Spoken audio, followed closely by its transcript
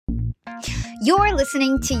You're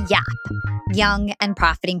listening to YAP, Young and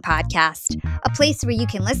Profiting Podcast, a place where you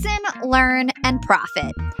can listen, learn, and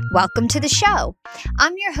profit. Welcome to the show.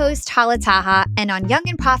 I'm your host, Hala Taha, and on Young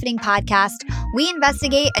and Profiting Podcast, we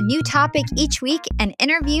investigate a new topic each week and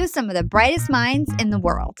interview some of the brightest minds in the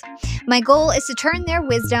world. My goal is to turn their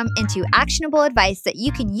wisdom into actionable advice that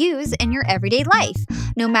you can use in your everyday life,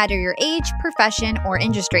 no matter your age, profession, or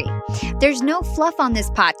industry. There's no fluff on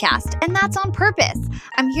this podcast, and that's on purpose.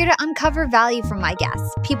 I'm here to uncover value from my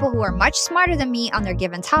guests, people who are much smarter than me on their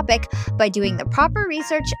given topic, by doing the proper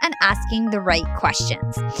research and asking the right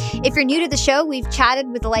questions. If you're new to the show, we've chatted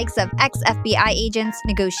with the likes of ex-FBI agents,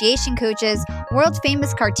 negotiation coaches,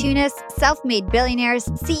 world-famous cartoonists, self-made billionaires,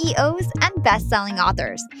 CEOs, and best-selling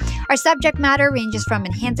authors. Our subject matter ranges from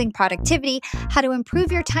enhancing productivity, how to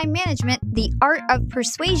improve your time management, the art of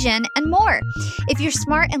persuasion, and more. If you're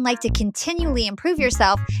smart and like to continually improve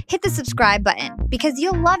yourself, hit the subscribe button because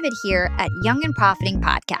you'll love it here at Young and Profiting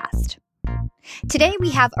Podcast. Today,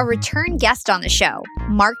 we have a return guest on the show,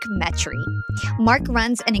 Mark Metry. Mark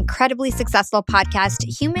runs an incredibly successful podcast,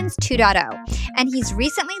 Humans 2.0, and he's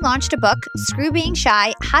recently launched a book, Screw Being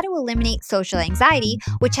Shy, How to Eliminate Social Anxiety,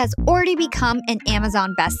 which has already become an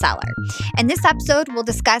Amazon bestseller. In this episode, we'll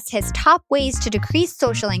discuss his top ways to decrease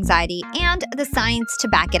social anxiety and the science to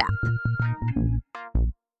back it up.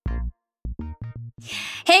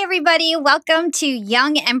 Hey everybody, welcome to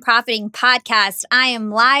Young and Profiting Podcast. I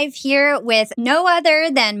am live here with no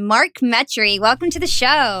other than Mark Metry. Welcome to the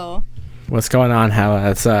show. What's going on,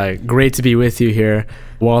 Hala? It's great to be with you here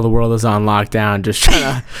while the world is on lockdown, just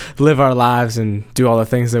trying to live our lives and do all the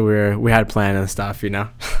things that we had planned and stuff, you know?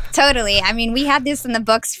 Totally. I mean, we had this in the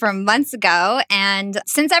books from months ago, and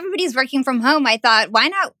since everybody's working from home, I thought, why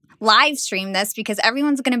not live stream this, because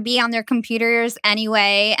everyone's going to be on their computers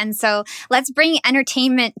anyway. And so let's bring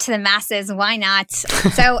entertainment to the masses. Why not?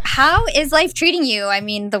 So how is life treating you? I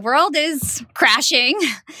mean, the world is crashing.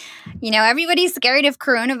 You know, everybody's scared of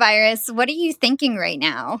coronavirus. What are you thinking right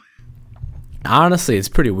now? Honestly, it's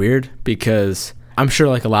pretty weird because I'm sure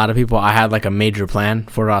like a lot of people, I had like a major plan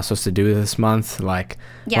for what I was supposed to do this month, like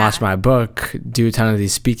launch my book, do a ton of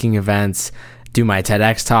these speaking events, do my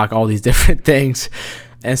TEDx talk, all these different things.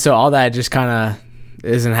 And so all that just kind of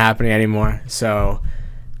isn't happening anymore. So,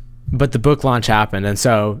 but the book launch happened. And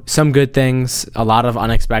so some good things, a lot of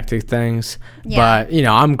unexpected things. Yeah. But, you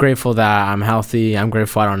know, I'm grateful that I'm healthy. I'm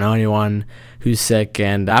grateful I don't know anyone who's sick.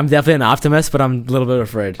 And I'm definitely an optimist, but I'm a little bit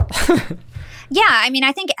afraid. Yeah, I mean,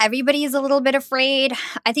 I think everybody is a little bit afraid.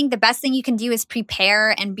 I think the best thing you can do is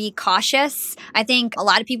prepare and be cautious. I think a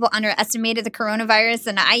lot of people underestimated the coronavirus,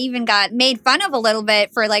 and I even got made fun of a little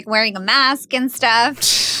bit for like wearing a mask and stuff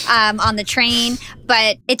on the train.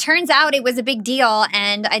 But it turns out it was a big deal,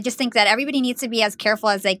 and I just think that everybody needs to be as careful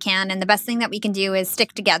as they can. And the best thing that we can do is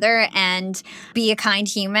stick together and be a kind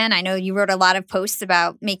human. I know you wrote a lot of posts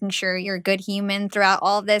about making sure you're a good human throughout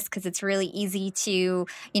all of this, because it's really easy to,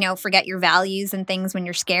 you know, forget your values and things when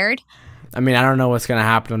you're scared. I mean, I don't know what's going to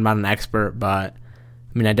happen. I'm not an expert, but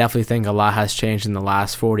I mean, I definitely think a lot has changed in the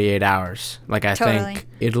last 48 hours. Like, I think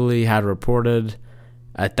Italy had reported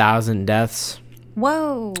 1,000 deaths.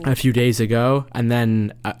 Whoa. A few days ago, and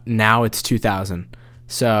then now it's 2,000.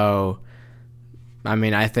 So, I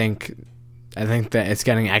mean, I think that it's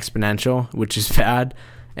getting exponential, which is bad.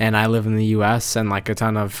 And I live in the U.S. and like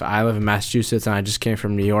I live in Massachusetts, and I just came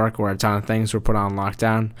from New York, where a ton of things were put on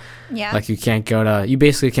lockdown. Yeah. Like you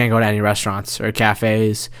basically can't go to any restaurants or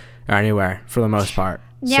cafes or anywhere for the most part.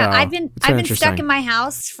 Yeah, so, I've been stuck in my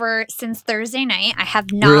house since Thursday night. I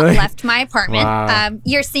have not left my apartment. Wow.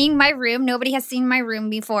 You're seeing my room. Nobody has seen my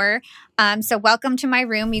room before. So welcome to my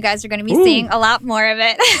room. You guys are going to be seeing a lot more of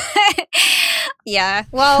it. Yeah.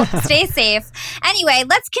 Well, stay safe. Anyway,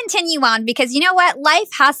 let's continue on, because you know what? Life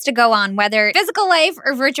has to go on, whether physical life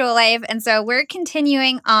or virtual life. And so we're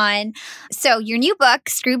continuing on. So your new book,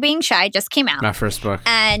 Screw Being Shy, just came out. My first book.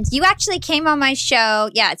 And you actually came on my show.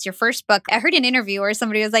 Yeah, it's your first book. I heard an interview where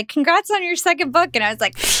somebody was like, congrats on your second book. And I was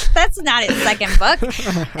like, that's not his second book.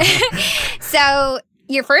 So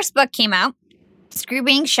your first book came out, Screw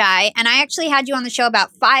Being Shy. And I actually had you on the show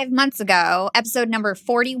about 5 months ago, episode number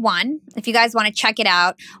 41. If you guys want to check it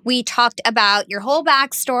out, we talked about your whole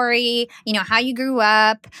backstory, you know, how you grew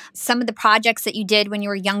up, some of the projects that you did when you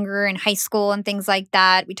were younger in high school and things like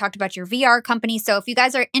that. We talked about your VR company. So if you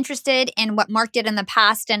guys are interested in what Mark did in the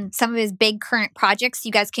past and some of his big current projects,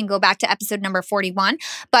 you guys can go back to episode number 41.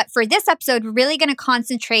 But for this episode, we're really going to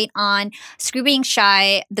concentrate on Screw Being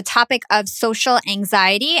Shy, the topic of social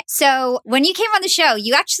anxiety. So when you came on on the show,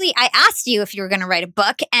 I asked you if you were going to write a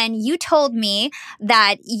book, and you told me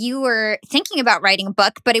that you were thinking about writing a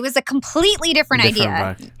book, but it was a completely different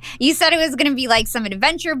idea. Book. You said it was going to be like some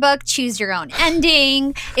adventure book, choose your own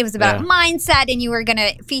ending. It was about mindset, and you were going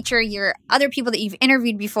to feature your other people that you've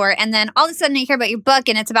interviewed before. And then all of a sudden I hear about your book,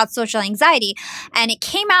 and it's about social anxiety. And it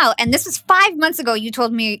came out, and this was 5 months ago. You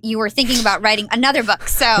told me you were thinking about writing another book.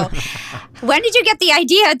 So when did you get the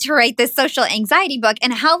idea to write this social anxiety book,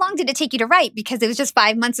 and how long did it take you to write? Because it was just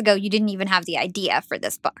 5 months ago. You didn't even have the idea for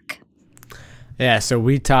this book. Yeah, so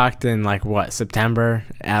we talked in September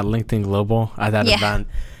at LinkedIn Global at that event.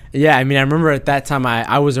 Yeah, I mean, I remember at that time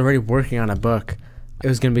I was already working on a book. It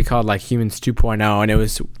was going to be called Humans 2.0, and it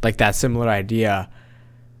was that similar idea.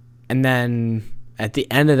 And then at the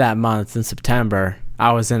end of that month in September,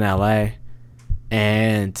 I was in LA,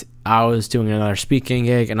 and I was doing another speaking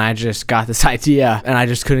gig, and I just got this idea, and I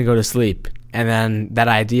just couldn't go to sleep. And then that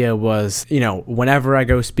idea was, whenever I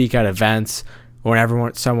go speak at events, or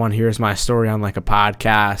whenever someone hears my story on a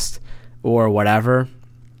podcast or whatever,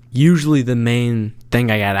 usually the main thing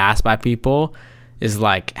I get asked by people is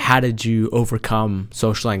how did you overcome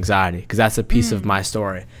social anxiety? Because that's a piece of my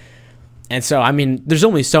story. And so, I mean, there's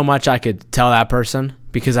only so much I could tell that person,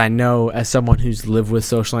 because I know as someone who's lived with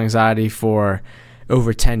social anxiety for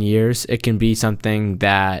over 10 years, it can be something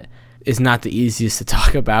that is not the easiest to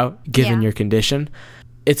talk about given your condition.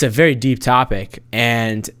 It's a very deep topic.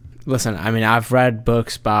 And listen, I mean, I've read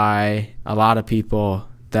books by a lot of people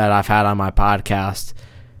that I've had on my podcast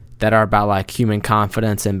that are about human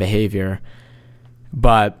confidence and behavior.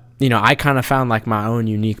 But, I kind of found my own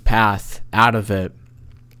unique path out of it.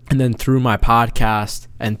 And then through my podcast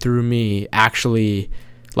and through me actually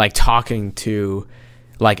talking to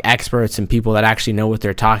experts and people that actually know what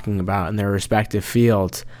they're talking about in their respective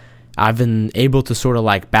fields, I've been able to sort of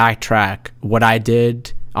backtrack what I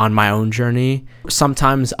did on my own journey,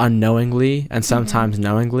 sometimes unknowingly and sometimes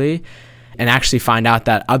knowingly, and actually find out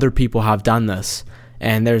that other people have done this.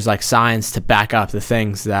 And there's science to back up the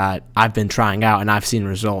things that I've been trying out and I've seen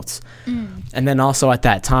results. And then also at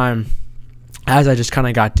that time, as I just kind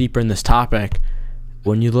of got deeper in this topic,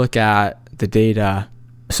 when you look at the data,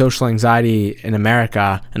 social anxiety in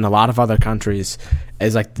America and a lot of other countries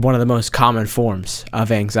is one of the most common forms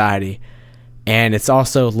of anxiety. And it's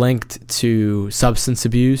also linked to substance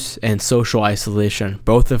abuse and social isolation,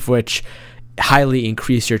 both of which highly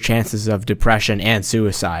increase your chances of depression and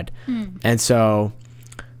suicide. And so,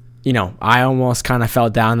 I almost kind of fell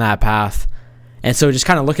down that path. And so just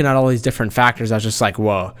kind of looking at all these different factors, I was just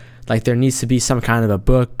whoa, there needs to be some kind of a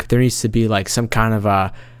book. There needs to be some kind of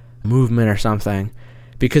a movement or something,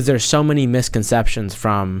 because there's so many misconceptions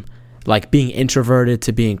from being introverted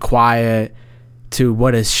to being quiet to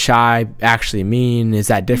what does shy actually mean? Is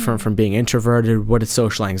that different from being introverted? What is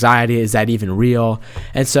social anxiety? Is that even real?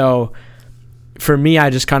 And so for me, I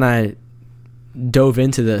just kind of dove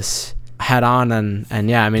into this head on, and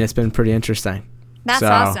yeah, I mean, it's been pretty interesting. That's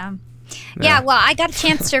awesome. Yeah, well, I got a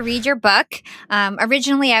chance to read your book.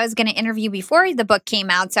 Originally, I was going to interview before the book came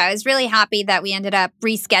out, so I was really happy that we ended up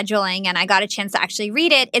rescheduling and I got a chance to actually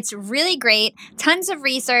read it. It's really great. Tons of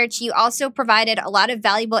research. You also provided a lot of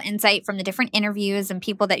valuable insight from the different interviews and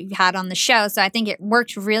people that you've had on the show, so I think it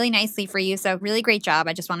worked really nicely for you. So really great job.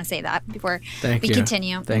 I just want to say that before we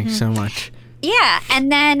continue. Thanks so much. Yeah.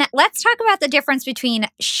 And then let's talk about the difference between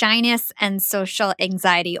shyness and social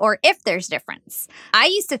anxiety, or if there's difference. I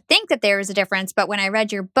used to think that there was a difference, but when I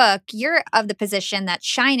read your book, you're of the position that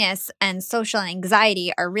shyness and social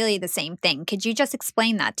anxiety are really the same thing. Could you just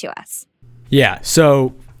explain that to us? Yeah.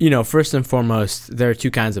 So, first and foremost, there are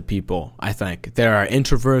two kinds of people, I think. There are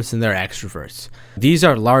introverts and there are extroverts. These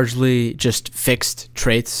are largely just fixed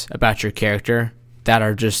traits about your character that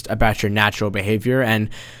are just about your natural behavior.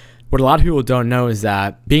 And what a lot of people don't know is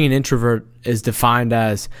that being an introvert is defined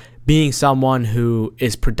as being someone who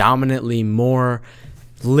is predominantly more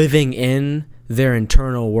living in their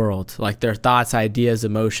internal world, their thoughts, ideas,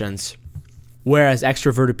 emotions, whereas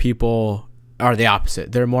extroverted people are the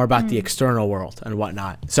opposite. They're more about the external world and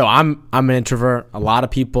whatnot. So I'm an introvert. A lot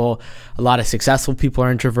of successful people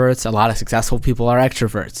are introverts. A lot of successful people are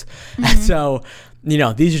extroverts. And so,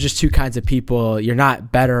 these are just two kinds of people. You're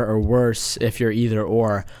not better or worse if you're either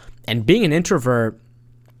or. And being an introvert,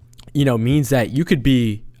 means that you could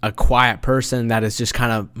be a quiet person that is just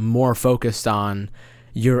kind of more focused on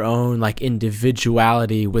your own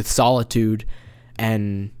individuality with solitude,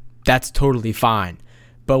 and that's totally fine.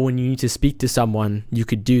 But when you need to speak to someone, you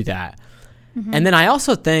could do that. And then I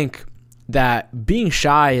also think that being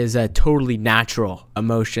shy is a totally natural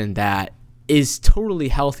emotion that is totally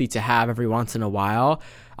healthy to have every once in a while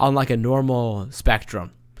on a normal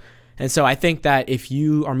spectrum. And so I think that if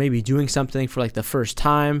you are maybe doing something for like the first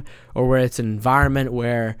time, or where it's an environment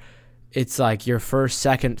where it's like your first,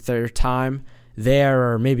 second, third time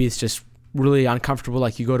there, or maybe it's just really uncomfortable,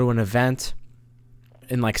 like you go to an event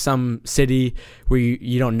in like some city where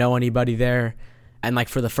you don't know anybody there, and like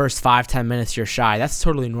for the first 5-10 minutes you're shy, that's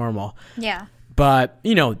totally normal. Yeah. But,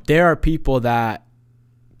 you know, there are people that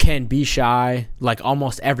can be shy like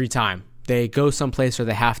almost every time they go someplace or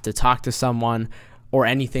they have to talk to someone or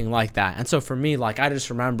anything like that. And so for me, like, I just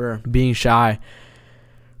remember being shy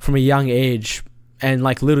from a young age and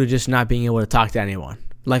like literally just not being able to talk to anyone.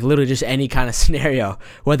 Like literally just any kind of scenario,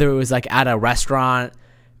 whether it was like at a restaurant,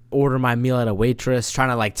 order my meal at a waitress, trying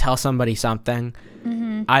to like tell somebody something.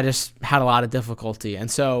 I just had a lot of difficulty. And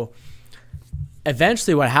so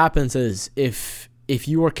eventually what happens is if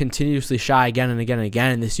you are continuously shy again and again and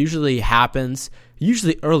again, and this usually happens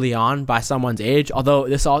usually early on by someone's age, although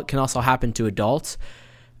this can also happen to adults.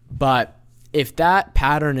 But if that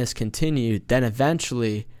pattern is continued, then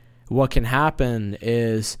eventually what can happen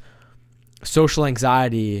is social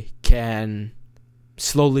anxiety can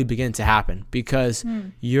slowly begin to happen, because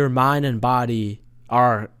your mind and body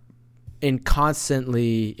are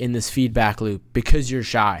constantly in this feedback loop because you're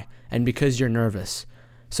shy and because you're nervous.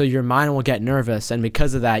 So your mind will get nervous, and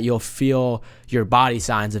because of that, you'll feel your body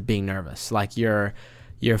signs of being nervous, like your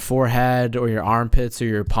forehead or your armpits or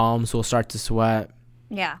your palms will start to sweat.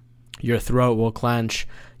 Yeah. Your throat will clench,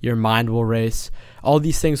 your mind will race. All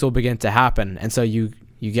these things will begin to happen, and so you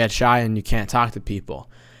get shy and you can't talk to people.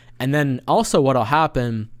 And then also what'll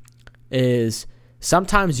happen is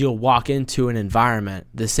sometimes you'll walk into an environment,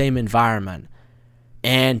 the same environment,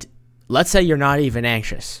 and let's say you're not even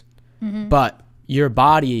anxious, but your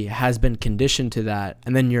body has been conditioned to that,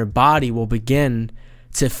 and then your body will begin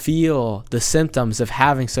to feel the symptoms of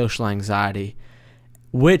having social anxiety,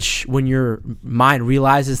 which when your mind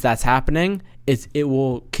realizes that's happening, it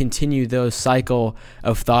will continue those cycle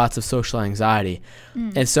of thoughts of social anxiety.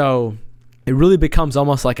 And so it really becomes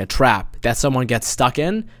almost like a trap that someone gets stuck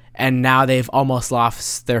in, and now they've almost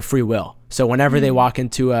lost their free will. So whenever they walk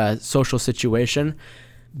into a social situation,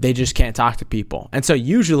 they just can't talk to people. And so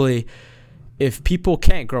usually if people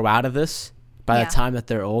can't grow out of this by the time that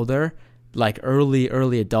they're older, like early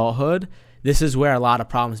adulthood, this is where a lot of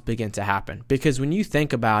problems begin to happen. Because when you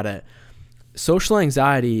think about it, social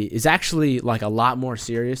anxiety is actually like a lot more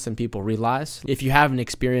serious than people realize. If you haven't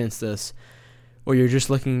experienced this, or you're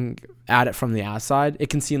just looking at it from the outside, it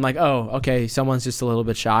can seem like, oh, okay, someone's just a little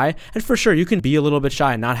bit shy. And for sure, you can be a little bit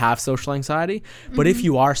shy and not have social anxiety. But if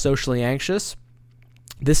you are socially anxious,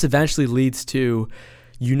 this eventually leads to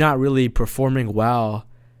you not really performing well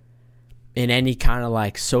in any kind of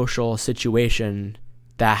like social situation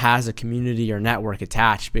that has a community or network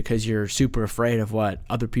attached, because you're super afraid of what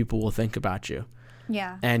other people will think about you.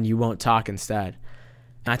 Yeah. And you won't talk instead.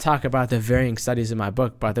 And I talk about the varying studies in my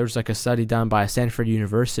book, but there's like a study done by Stanford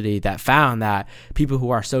University that found that people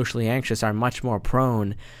who are socially anxious are much more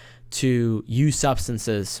prone to use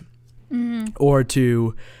substances or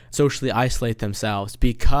to socially isolate themselves,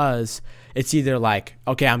 because it's either like,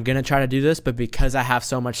 okay, I'm going to try to do this, but because I have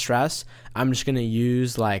so much stress, I'm just going to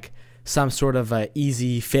use like some sort of a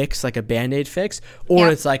easy fix, like a Band-Aid fix, or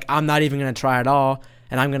it's like, I'm not even going to try at all,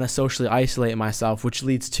 and I'm going to socially isolate myself, which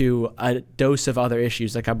leads to a dose of other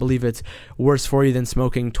issues. Like I believe it's worse for you than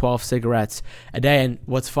smoking 12 cigarettes a day. And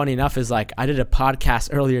what's funny enough is like I did a podcast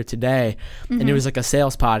earlier today, and it was like a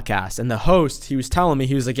sales podcast. And the host, he was telling me,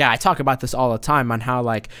 he was like, yeah, I talk about this all the time on how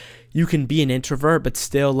like you can be an introvert, but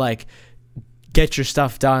still like get your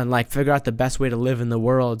stuff done, like figure out the best way to live in the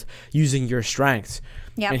world using your strengths.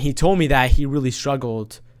 Yep. And he told me that he really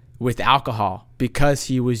struggled with alcohol because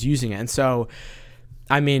he was using it. And so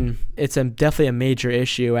I mean, it's definitely a major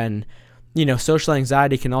issue. And, you know, social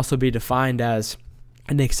anxiety can also be defined as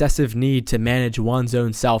an excessive need to manage one's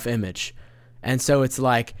own self-image. And so it's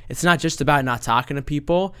like, it's not just about not talking to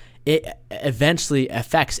people. It eventually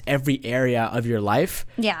affects every area of your life.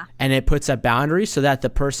 Yeah. And it puts up boundaries so that the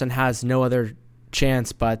person has no other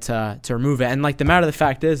chance but to remove it. And like the matter of the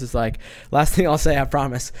fact is like, last thing I'll say, I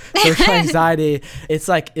promise, social anxiety, it's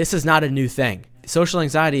like, this is not a new thing. Social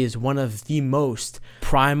anxiety is one of the most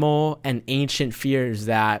primal and ancient fears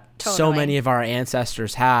that so many of our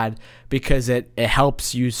ancestors had, because it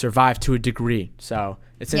helps you survive to a degree. So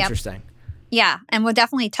it's interesting. Yeah, and we'll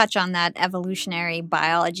definitely touch on that evolutionary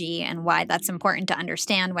biology and why that's important to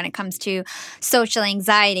understand when it comes to social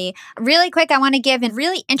anxiety. Really quick, I want to give a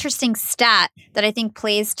really interesting stat that I think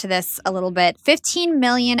plays to this a little bit. 15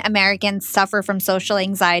 million Americans suffer from social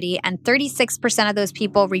anxiety, and 36% of those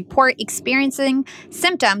people report experiencing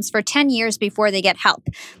symptoms for 10 years before they get help.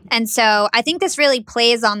 And so I think this really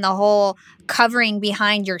plays on the whole covering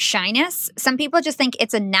behind your shyness. Some people just think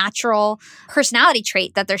it's a natural personality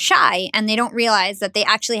trait that they're shy, and they don't realize that they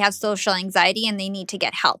actually have social anxiety and they need to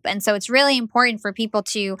get help. And so it's really important for people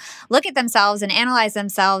to look at themselves and analyze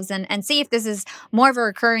themselves and see if this is more of a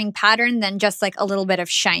recurring pattern than just like a little bit of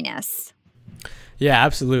shyness. Yeah,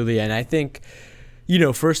 absolutely. And I think,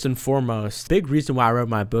 first and foremost, big reason why I wrote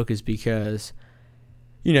my book is because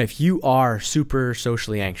if you are super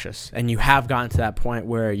socially anxious and you have gotten to that point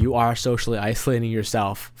where you are socially isolating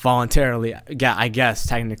yourself voluntarily, I guess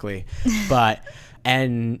technically,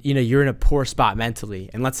 and you're in a poor spot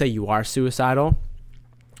mentally, and let's say you are suicidal,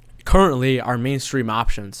 currently our mainstream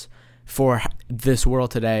options for this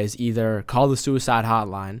world today is either call the suicide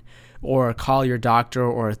hotline or call your doctor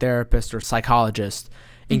or a therapist or psychologist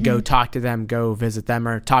and go talk to them, go visit them,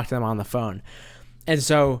 or talk to them on the phone. And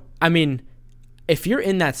so, if you're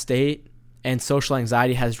in that state and social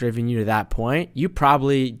anxiety has driven you to that point, you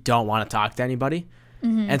probably don't want to talk to anybody.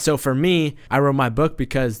 And so for me, I wrote my book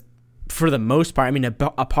because for the most part,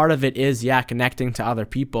 a part of it is, connecting to other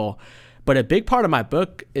people. But a big part of my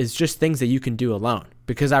book is just things that you can do alone,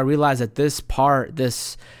 because I realized that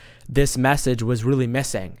this message was really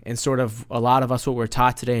missing in sort of a lot of us what we're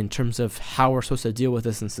taught today in terms of how we're supposed to deal with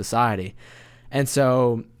this in society. And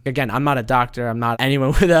so, again, I'm not a doctor. I'm not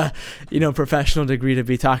anyone with a, professional degree to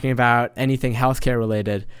be talking about anything healthcare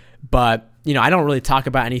related. But, I don't really talk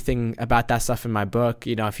about anything about that stuff in my book.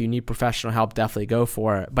 If you need professional help, definitely go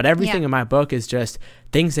for it. But everything in my book is just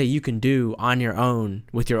things that you can do on your own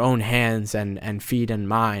with your own hands and feet and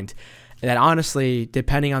mind that honestly,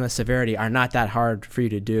 depending on the severity, are not that hard for you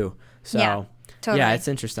to do. So, yeah, it's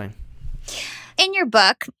interesting. In your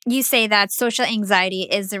book, you say that social anxiety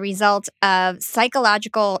is the result of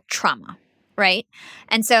psychological trauma, right?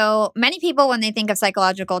 And so many people, when they think of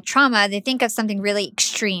psychological trauma, they think of something really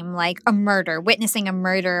extreme, like a murder, witnessing a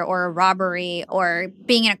murder or a robbery or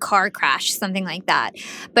being in a car crash, something like that.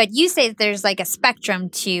 But you say that there's like a spectrum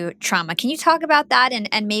to trauma. Can you talk about that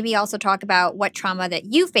and maybe also talk about what trauma that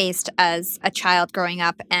you faced as a child growing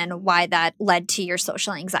up and why that led to your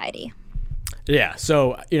social anxiety? Yeah.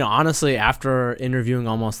 So, honestly, after interviewing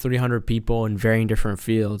almost 300 people in varying different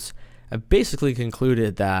fields, I basically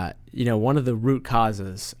concluded that, one of the root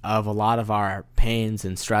causes of a lot of our pains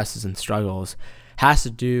and stresses and struggles has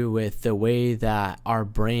to do with the way that our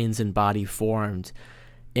brains and body formed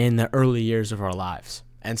in the early years of our lives.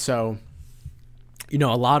 And so, a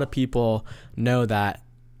lot of people know that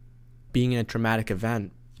being in a traumatic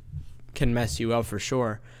event can mess you up for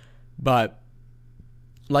sure. But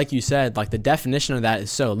like you said, like the definition of that is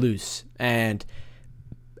so loose. And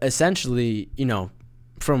essentially,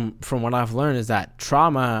 from what I've learned is that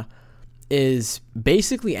trauma is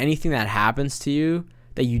basically anything that happens to you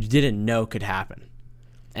that you didn't know could happen.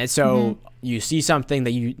 And so you see something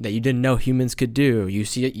that you didn't know humans could do.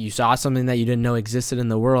 You saw something that you didn't know existed in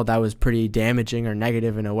the world that was pretty damaging or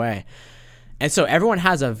negative in a way. And so everyone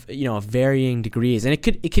has a varying degrees, and it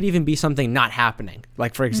could even be something not happening.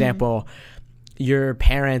 Like, for example, your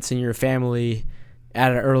parents and your family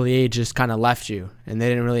at an early age just kind of left you and they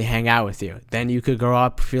didn't really hang out with you. Then you could grow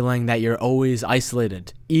up feeling that you're always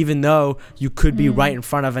isolated, even though you could be right in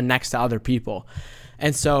front of and next to other people.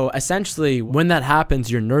 And so essentially when that happens,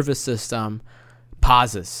 your nervous system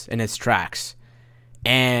pauses in its tracks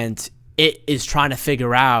and it is trying to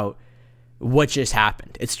figure out what just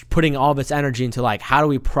happened. It's putting all of its energy into like, how do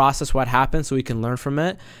we process what happened so we can learn from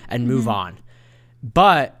it and move on?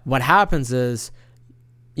 But what happens is,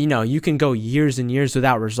 you can go years and years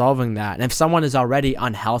without resolving that. And if someone is already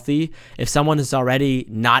unhealthy, if someone is already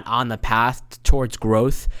not on the path towards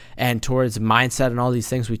growth and towards mindset and all these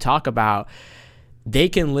things we talk about, they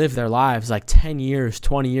can live their lives like 10 years,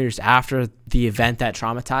 20 years after the event that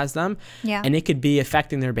traumatized them. Yeah. And it could be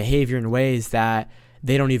affecting their behavior in ways that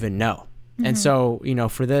they don't even know. And so,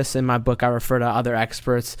 for this in my book, I refer to other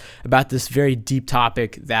experts about this very deep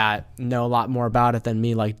topic that know a lot more about it than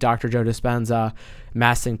me, like Dr. Joe Dispenza,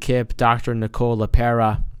 Mastin Kipp, Dr. Nicole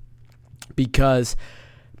LaPera, because,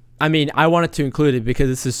 I wanted to include it because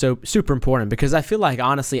this is so super important, because I feel like,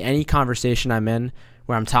 honestly, any conversation I'm in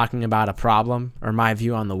where I'm talking about a problem or my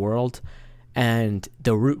view on the world and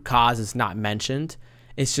the root cause is not mentioned,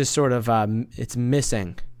 it's just sort of, it's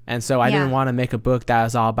missing And so I didn't want to make a book that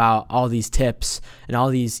was all about all these tips and all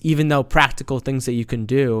these, even though practical things that you can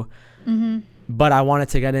do, but I wanted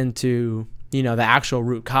to get into, the actual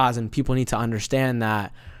root cause, and people need to understand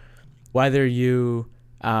that whether you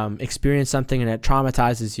experience something and it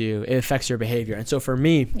traumatizes you, it affects your behavior. And so for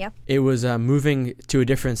me, it was moving to a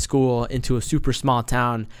different school into a super small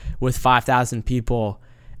town with 5,000 people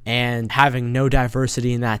and having no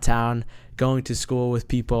diversity in that town, going to school with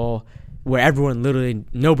people where everyone literally,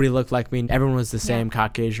 nobody looked like me. Everyone was the same,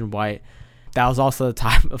 Caucasian, white. That was also the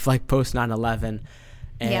time of like post 9/11.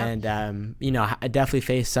 And, I definitely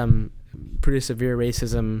faced some pretty severe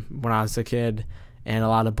racism when I was a kid, and a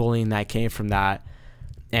lot of bullying that came from that.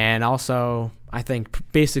 And also, I think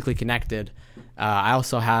basically connected, I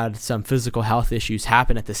also had some physical health issues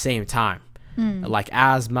happen at the same time, like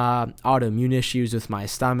asthma, autoimmune issues with my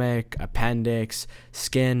stomach, appendix,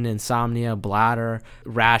 skin, insomnia, bladder,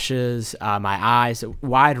 rashes, my eyes, a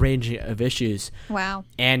wide range of issues. Wow.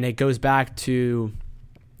 And it goes back to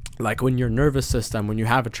like when your nervous system, when you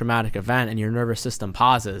have a traumatic event and your nervous system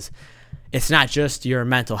pauses, it's not just your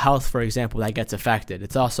mental health, for example, that gets affected.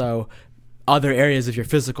 It's also other areas of your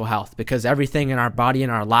physical health, because everything in our body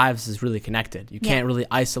and our lives is really connected. You can't really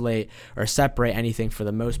isolate or separate anything for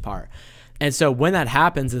the most part. And so when that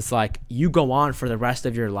happens, it's like you go on for the rest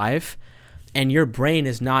of your life and your brain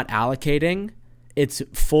is not allocating its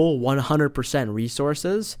full 100%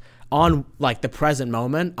 resources on like the present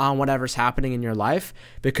moment, on whatever's happening in your life,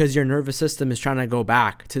 because your nervous system is trying to go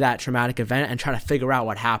back to that traumatic event and try to figure out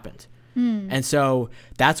what happened. And so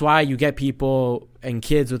that's why you get people and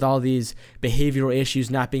kids with all these behavioral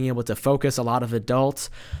issues not being able to focus, a lot of adults.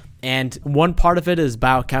 And one part of it is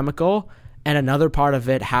biochemical, and another part of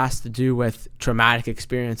it has to do with traumatic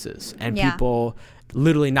experiences and people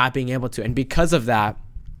literally not being able to. And because of that,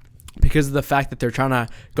 because of the fact that they're trying to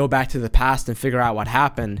go back to the past and figure out what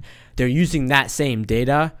happened, they're using that same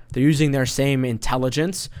data, they're using their same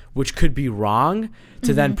intelligence, which could be wrong,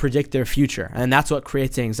 to then predict their future. And that's what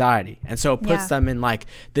creates anxiety. And so it puts them in like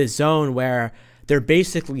this zone where they're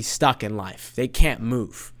basically stuck in life. They can't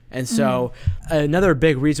move. And so another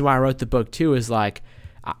big reason why I wrote the book too is like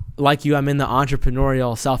you, I'm in the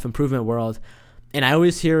entrepreneurial self-improvement world. And I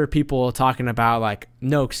always hear people talking about like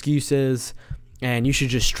no excuses, and you should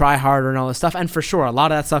just try harder and all this stuff. And for sure, a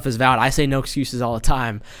lot of that stuff is valid. I say no excuses all the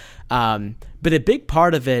time. But a big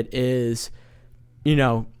part of it is,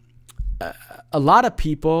 a lot of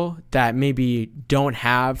people that maybe don't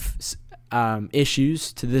have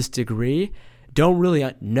issues to this degree don't really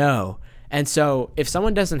know. And so if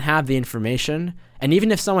someone doesn't have the information, and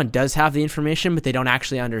even if someone does have the information, but they don't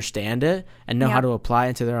actually understand it and know how to apply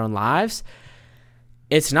it to their own lives,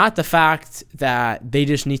 it's not the fact that they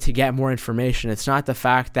just need to get more information. It's not the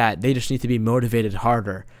fact that they just need to be motivated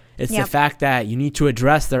harder. It's the fact that you need to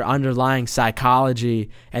address their underlying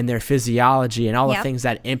psychology and their physiology and all the things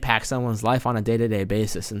that impact someone's life on a day-to-day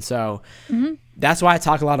basis. And so that's why I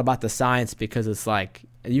talk a lot about the science, because it's like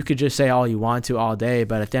you could just say all you want to all day,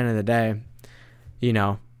 but at the end of the day, you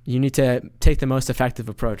need to take the most effective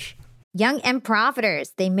approach. Young and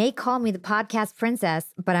Profiters, they may call me the podcast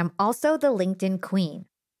princess, but I'm also the LinkedIn queen.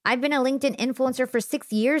 I've been a LinkedIn influencer for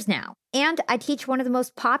 6 years now, and I teach one of the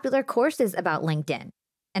most popular courses about LinkedIn.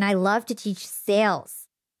 And I love to teach sales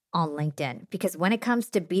on LinkedIn, because when it comes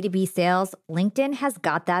to B2B sales, LinkedIn has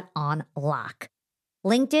got that on lock.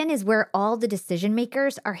 LinkedIn is where all the decision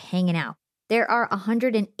makers are hanging out. There are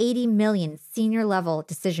 180 million senior level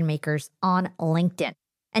decision makers on LinkedIn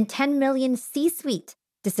and 10 million C-suite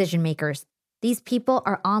decision makers. These people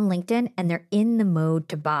are on LinkedIn and they're in the mode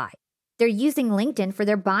to buy. They're using LinkedIn for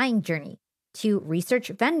their buying journey, to research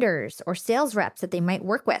vendors or sales reps that they might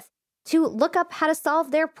work with, to look up how to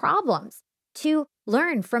solve their problems, to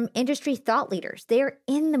learn from industry thought leaders. They are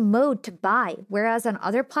in the mode to buy, whereas on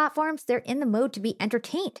other platforms, they're in the mode to be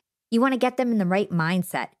entertained. You want to get them in the right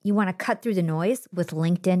mindset. You want to cut through the noise with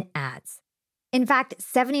LinkedIn ads. In fact,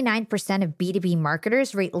 79% of B2B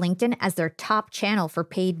marketers rate LinkedIn as their top channel for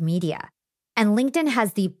paid media. And LinkedIn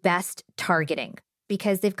has the best targeting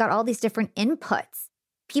because they've got all these different inputs.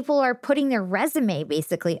 People are putting their resume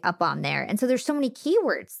basically up on there. And so there's so many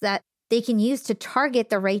keywords that they can use to target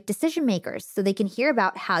the right decision makers so they can hear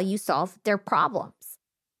about how you solve their problems.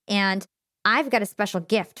 And I've got a special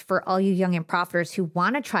gift for all you young and profiters who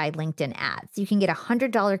want to try LinkedIn ads. You can get a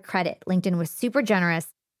 $100 credit. LinkedIn was super generous.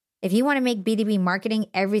 If you want to make B2B marketing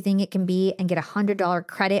everything it can be and get a $100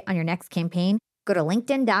 credit on your next campaign, go to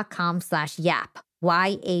linkedin.com/YAP,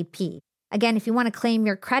 YAP. Again, if you want to claim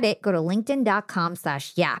your credit, go to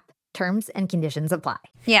linkedin.com/YAP. Terms and conditions apply.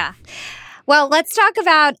 Yeah. Well, let's talk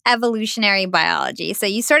about evolutionary biology. So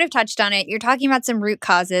you sort of touched on it. You're talking about some root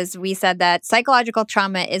causes. We said that psychological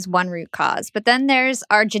trauma is one root cause, but then there's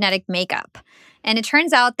our genetic makeup. And it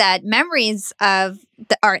turns out that memories of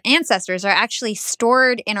our ancestors are actually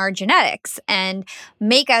stored in our genetics and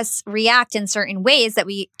make us react in certain ways that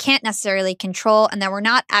we can't necessarily control and that we're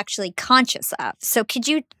not actually conscious of. So could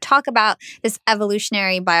you talk about this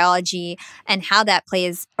evolutionary biology and how that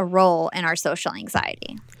plays a role in our social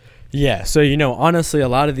anxiety? Yeah, so, honestly, a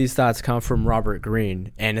lot of these thoughts come from Robert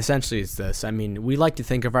Greene, and essentially it's this. I mean, we like to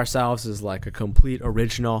think of ourselves as like a complete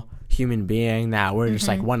original human being, that we're just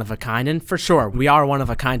like one of a kind, and for sure, we are one of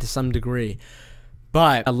a kind to some degree,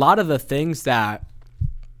 but a lot of the things that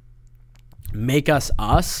make us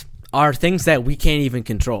us are things that we can't even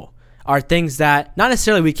control. Are things that not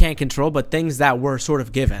necessarily we can't control, but things that we're sort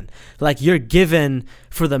of given. Like you're given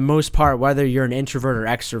for the most part, whether you're an introvert or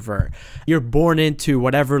extrovert, you're born into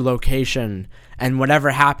whatever location and whatever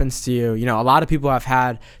happens to you. A lot of people have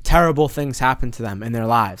had terrible things happen to them in their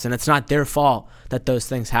lives, and it's not their fault that those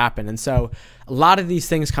things happen. And so a lot of these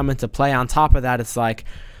things come into play. On top of that, it's like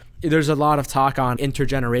there's a lot of talk on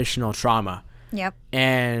intergenerational trauma. Yep.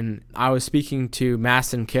 And I was speaking to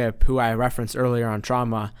Mastin Kipp, who I referenced earlier on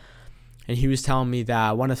trauma, and he was telling me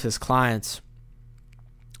that one of his clients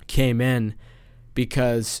came in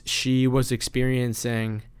because she was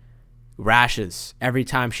experiencing rashes every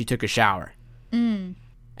time she took a shower. And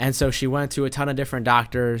so she went to a ton of different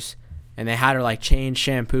doctors, and they had her like change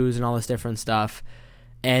shampoos and all this different stuff.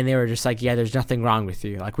 And they were just like, yeah, there's nothing wrong with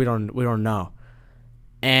you. Like, we don't know.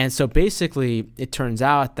 And so basically it turns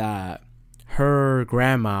out that her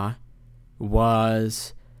grandma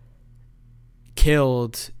was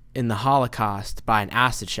killed in the Holocaust by an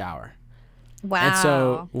acid shower. Wow. And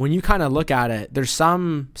so when you kind of look at it, there's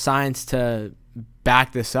some science to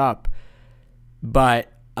back this up,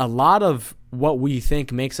 but a lot of what we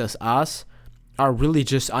think makes us us are really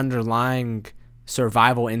just underlying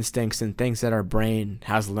survival instincts and things that our brain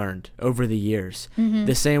has learned over the years.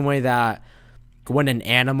 The same way that when an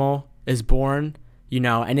animal is born,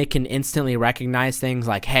 and it can instantly recognize things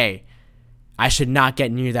like, hey, I should not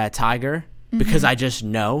get near that tiger because I just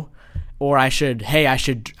know, or I should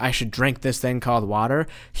drink this thing called water.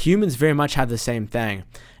 Humans very much have the same thing.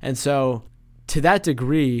 And so to that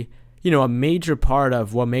degree, a major part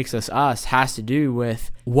of what makes us us has to do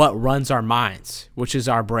with what runs our minds, which is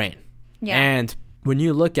our brain. Yeah. And when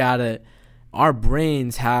you look at it, our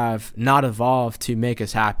brains have not evolved to make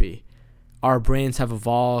us happy. Our brains have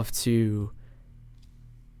evolved to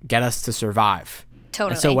get us to survive.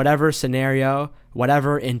 Totally. And so whatever scenario,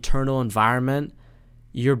 whatever internal environment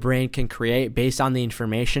your brain can create based on the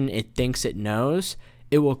information it thinks it knows,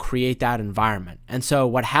 it will create that environment. And so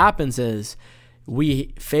what happens is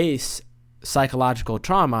we face psychological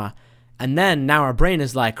trauma, and then now our brain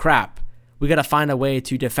is like, crap, we got to find a way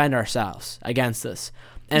to defend ourselves against this.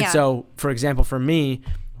 And so, for example, for me,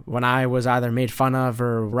 when I was either made fun of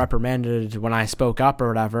or reprimanded when I spoke up or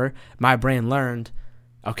whatever, my brain learned,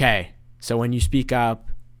 okay, so when you speak up,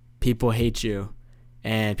 people hate you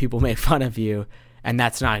and people make fun of you, and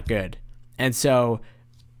that's not good. And so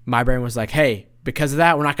my brain was like, hey, because of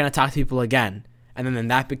that, we're not going to talk to people again. And then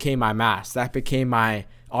that became my mask. That became my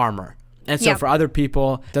armor. And so for other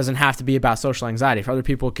people, it doesn't have to be about social anxiety. For other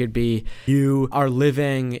people, it could be you are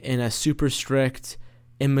living in a super strict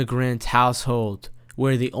immigrant household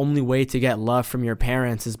where the only way to get love from your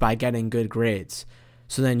parents is by getting good grades.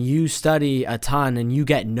 So then you study a ton and you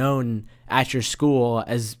get known at your school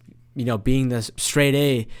as, being this straight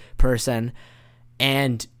A person,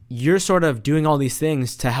 and you're sort of doing all these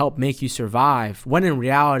things to help make you survive, when in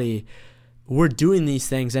reality, we're doing these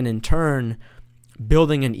things and in turn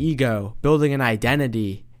building an ego, building an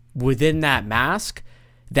identity within that mask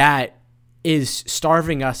that is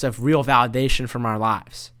starving us of real validation from our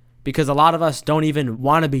lives. Because a lot of us don't even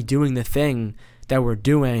want to be doing the thing that we're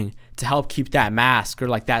doing to help keep that mask or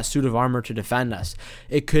like that suit of armor to defend us.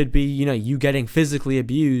 It could be, you getting physically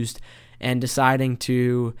abused and deciding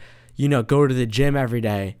to, go to the gym every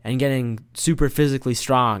day and getting super physically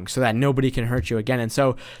strong so that nobody can hurt you again. And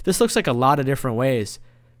so this looks like a lot of different ways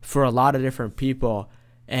for a lot of different people.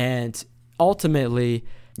 And ultimately,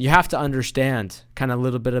 you have to understand kind of a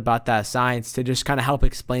little bit about that science to just kind of help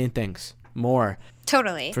explain things more.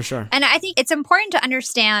 Totally. For sure. And I think it's important to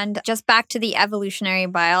understand, just back to the evolutionary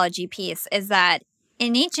biology piece, is that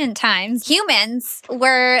in ancient times, humans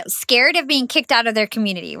were scared of being kicked out of their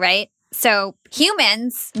community, right? So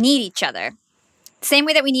humans need each other. Same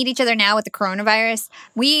way that we need each other now with the coronavirus,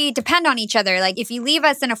 we depend on each other. Like if you leave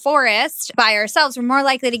us in a forest by ourselves, we're more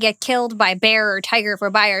likely to get killed by a bear or tiger if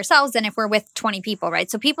we're by ourselves than if we're with 20 people,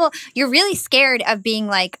 right? So you're really scared of being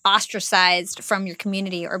like ostracized from your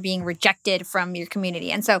community or being rejected from your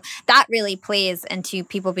community. And so that really plays into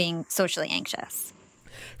people being socially anxious.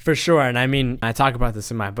 For sure. And I mean, I talk about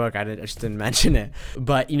this in my book. I just didn't mention it.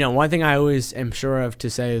 But, one thing I always am sure of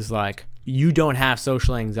to say is like, you don't have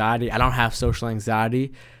social anxiety. I don't have social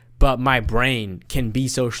anxiety, but my brain can be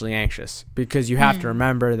socially anxious because you have to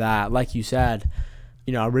remember that, like you said,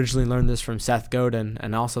 I originally learned this from Seth Godin,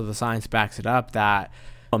 and also the science backs it up, that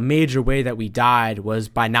a major way that we died was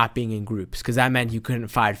by not being in groups, because that meant you couldn't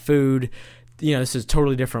find food. This is a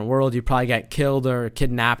totally different world. You'd probably get killed or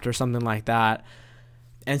kidnapped or something like that.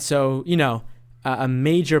 And so, a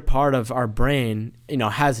major part of our brain,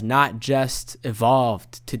 has not just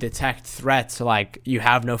evolved to detect threats like you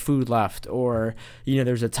have no food left or,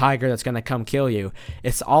 there's a tiger that's going to come kill you.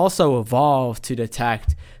 It's also evolved to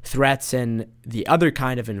detect threats in the other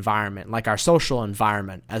kind of environment, like our social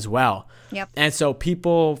environment as well. Yep. And so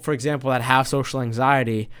people, for example, that have social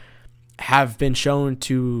anxiety have been shown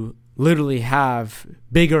to literally have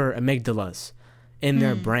bigger amygdalas in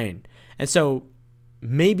their brain. And so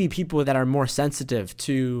maybe people that are more sensitive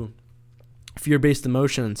to fear-based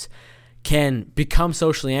emotions can become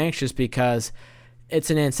socially anxious because it's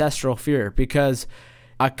an ancestral fear, because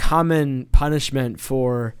a common punishment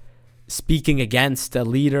for speaking against a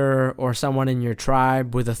leader or someone in your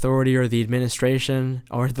tribe with authority or the administration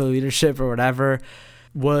or the leadership or whatever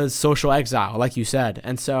was social exile, like you said.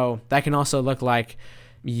 And so that can also look like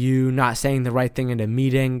you not saying the right thing in a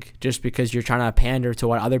meeting just because you're trying to pander to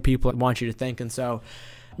what other people want you to think. And so,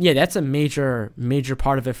 yeah, that's a major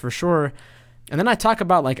part of it for sure. And then I talk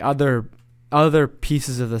about like other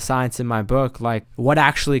pieces of the science in my book, like what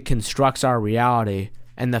actually constructs our reality,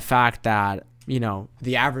 and the fact that,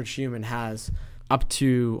 the average human has up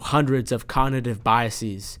to hundreds of cognitive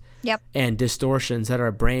biases and distortions that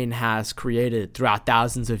our brain has created throughout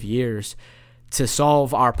thousands of years to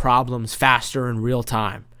solve our problems faster in real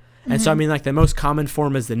time. And so, I mean, like the most common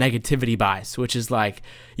form is the negativity bias, which is like,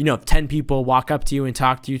 if 10 people walk up to you and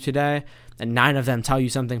talk to you today and 9 of them tell you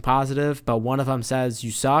something positive, but 1 of them says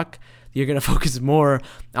you suck, you're going to focus more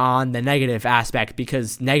on the negative aspect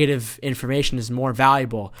because negative information is more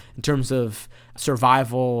valuable in terms of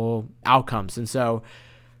survival outcomes. And so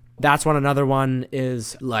that's one. Another one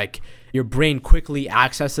is like your brain quickly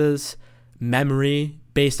accesses memory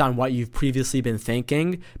based on what you've previously been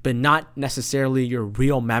thinking, but not necessarily your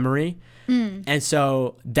real memory. And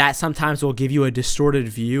so that sometimes will give you a distorted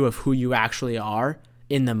view of who you actually are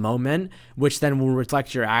in the moment, which then will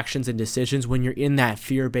reflect your actions and decisions when you're in that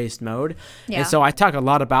fear-based mode. Yeah. And so I talk a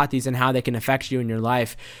lot about these and how they can affect you in your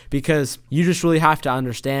life, because you just really have to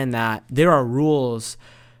understand that there are rules,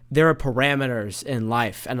 there are parameters in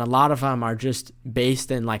life, and a lot of them are just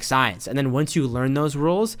based in like science. And then once you learn those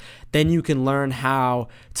rules, then you can learn how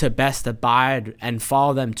to best abide and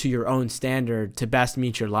follow them to your own standard to best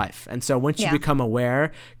meet your life. And so once you become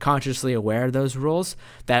aware, consciously aware of those rules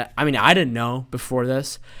that, I didn't know before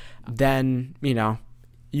this, then,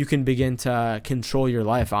 you can begin to control your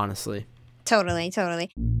life, honestly. Totally.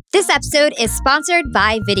 This episode is sponsored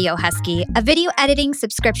by Video Husky, a video editing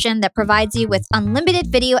subscription that provides you with unlimited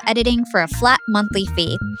video editing for a flat monthly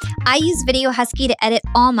fee. I use Video Husky to edit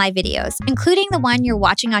all my videos, including the one you're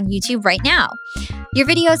watching on YouTube right now. Your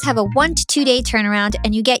videos have a 1 to 2 day turnaround,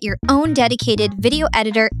 and you get your own dedicated video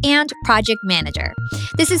editor and project manager.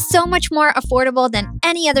 This is so much more affordable than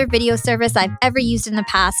any other video service I've ever used in the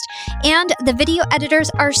past, and the video editors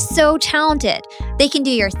are so talented. They can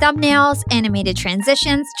do your thumbnails, animated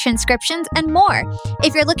transitions, transcriptions, and more.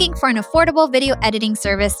 If you're looking for an affordable video editing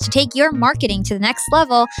service to take your marketing to the next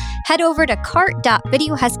level, head over to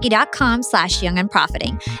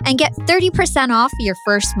cart.videohusky.com/youngandprofiting and get 30% off your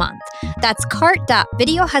first month. That's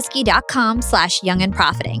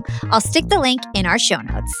cart.videohusky.com/youngandprofiting. I'll stick the link in our show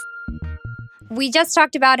notes. We just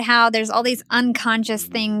talked about how there's all these unconscious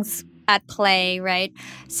things at play, right?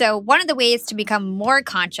 So one of the ways to become more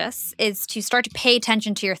conscious is to start to pay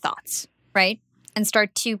attention to your thoughts, right? And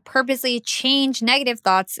start to purposely change negative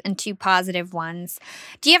thoughts into positive ones.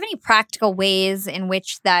 Do you have any practical ways in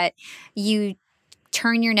which that you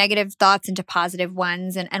turn your negative thoughts into positive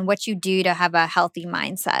ones, and what you do to have a healthy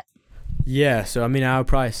mindset? Yeah, so I would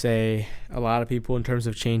probably say a lot of people in terms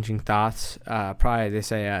of changing thoughts, probably they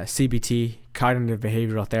say CBT, cognitive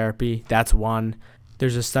behavioral therapy. That's one.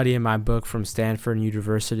 There's a study in my book from Stanford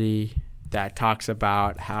University that talks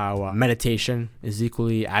about how meditation is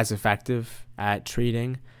equally as effective at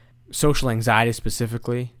treating social anxiety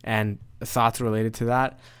specifically and thoughts related to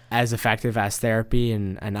that as effective as therapy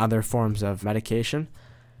and other forms of medication.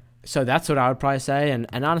 So that's what I would probably say. And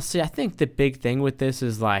honestly, I think the big thing with this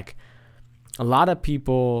is like a lot of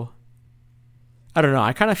people, I don't know,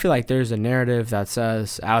 I kind of feel like there's a narrative that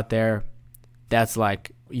says out there that's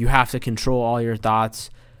like you have to control all your thoughts.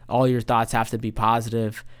 All your thoughts have to be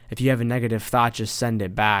positive. If you have a negative thought, just send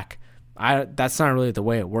it back. That's not really the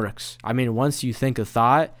way it works. I mean, once you think a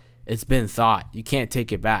thought, it's been thought. You can't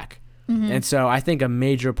take it back. Mm-hmm. And so I think a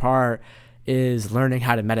major part is learning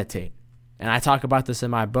how to meditate. And I talk about this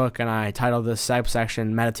in my book, and I titled this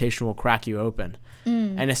subsection, Meditation Will Crack You Open.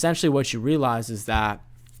 And essentially what you realize is that,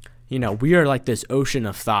 you know, we are like this ocean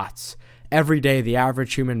of thoughts. Every day, the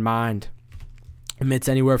average human mind emits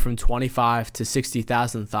anywhere from 25 to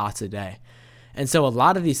 60,000 thoughts a day. And so a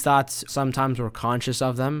lot of these thoughts, sometimes we're conscious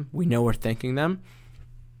of them. We know we're thinking them.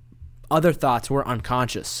 Other thoughts we're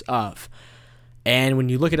unconscious of. And when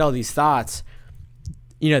you look at all these thoughts,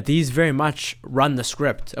 you know, these very much run the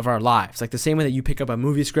script of our lives. Like the same way that you pick up a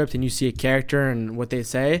movie script and you see a character and what they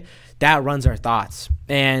say, that runs our thoughts.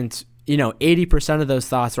 And, you know, 80% of those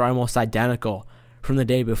thoughts are almost identical from the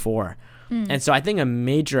day before. And so I think a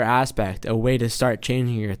major aspect, a way to start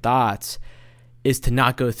changing your thoughts is to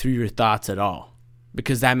not go through your thoughts at all,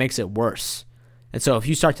 because that makes it worse. And so if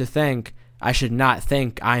you start to think, I should not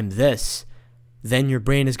think I'm this, then your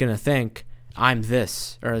brain is going to think I'm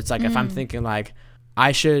this. Or it's like if I'm thinking like,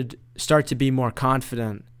 I should start to be more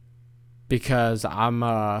confident because I'm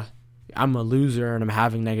a loser and I'm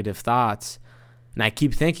having negative thoughts, and I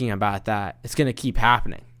keep thinking about that, it's going to keep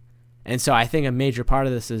happening. And so I think a major part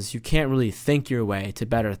of this is you can't really think your way to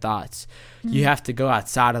better thoughts. You have to go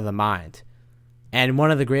outside of the mind. And one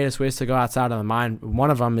of the greatest ways to go outside of the mind, one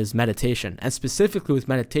of them is meditation. And specifically with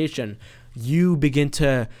meditation, you begin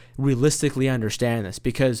to realistically understand this,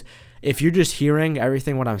 because if you're just hearing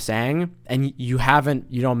everything what I'm saying and you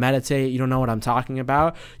don't meditate, you don't know what I'm talking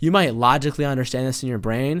about, you might logically understand this in your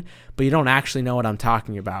brain, but you don't actually know what I'm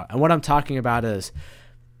talking about. And what I'm talking about is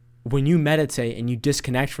when you meditate and you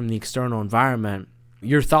disconnect from the external environment,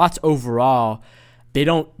 your thoughts overall, they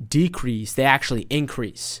don't decrease, they actually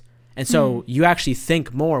increase. And so you actually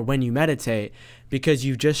think more when you meditate because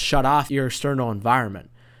you've just shut off your external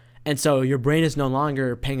environment. And so your brain is no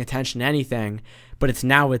longer paying attention to anything, but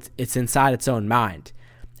it's inside its own mind.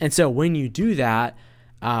 And so when you do that,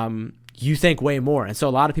 you think way more. And so a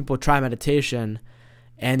lot of people try meditation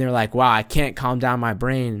and they're like, wow, I can't calm down my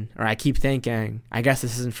brain, or I keep thinking, I guess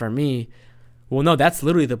this isn't for me. Well, no, that's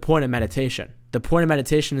literally the point of meditation. The point of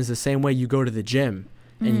meditation is the same way you go to the gym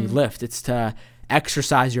and you lift. It's to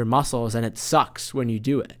exercise your muscles, and it sucks when you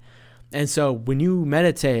do it. And so when you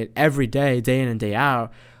meditate every day, day in and day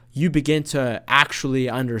out, you begin to actually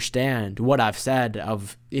understand what I've said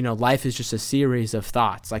of, you know, life is just a series of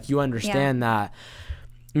thoughts. Like you understand that,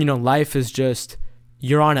 you know, life is just,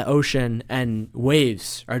 you're on an ocean and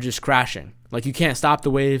waves are just crashing. Like you can't stop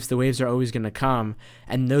the waves are always going to come,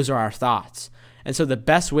 and those are our thoughts. And so the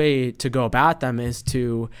best way to go about them is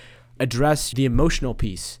to address the emotional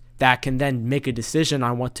piece that can then make a decision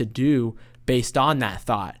on what to do based on that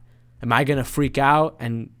thought. Am I going to freak out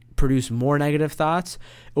and produce more negative thoughts,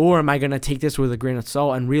 or am I going to take this with a grain of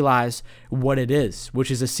salt and realize what it is,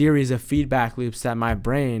 which is a series of feedback loops that my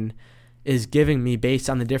brain is giving me based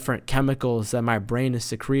on the different chemicals that my brain is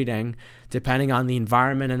secreting depending on the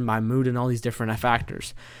environment and my mood and all these different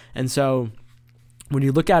factors. And so when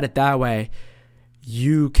you look at it that way,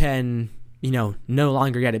 you can, you know, no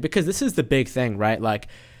longer get it, because this is the big thing, right? Like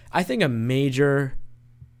I think a major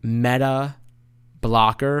meta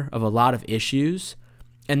blocker of a lot of issues,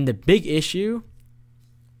 and the big issue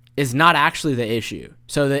is not actually the issue.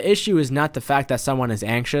 So the issue is not the fact that someone is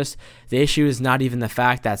anxious. The issue is not even the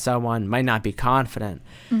fact that someone might not be confident.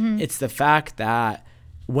 It's the fact that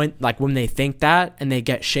when they think that and they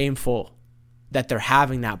get shameful that they're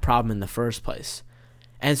having that problem in the first place.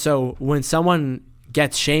 And so when someone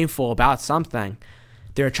gets shameful about something,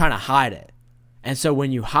 they're trying to hide it. And so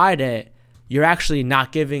when you hide it, you're actually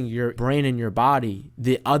not giving your brain and your body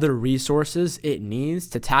the other resources it needs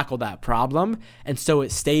to tackle that problem. And so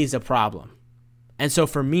it stays a problem. And so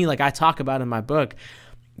for me, like I talk about in my book,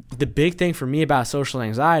 the big thing for me about social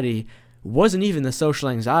anxiety wasn't even the social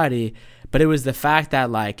anxiety, but it was the fact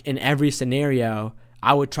that like in every scenario,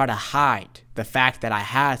 I would try to hide the fact that I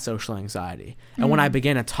had social anxiety. And when I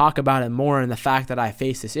began to talk about it more and the fact that I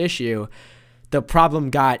faced this issue, the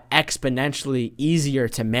problem got exponentially easier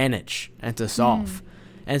to manage and to solve.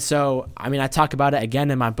 And so, I mean, I talk about it again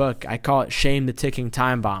in my book. I call it Shame the Ticking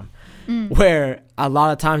Time Bomb. where a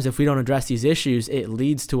lot of times if we don't address these issues, it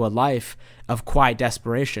leads to a life of quiet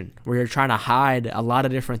desperation where you're trying to hide a lot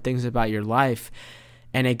of different things about your life,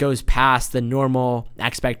 and it goes past the normal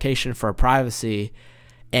expectation for privacy,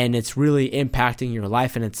 and it's really impacting your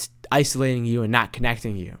life, and it's isolating you and not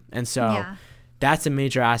connecting you. And so that's a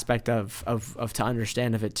major aspect of to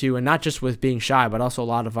understand of it too, and not just with being shy, but also a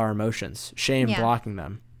lot of our emotions, shame blocking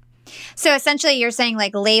them. So essentially you're saying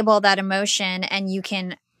like label that emotion and you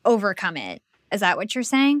can overcome it. Is that what you're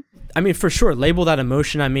saying? I mean, for sure, label that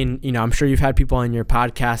emotion. I mean, I'm sure you've had people on your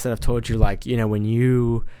podcast that have told you like, when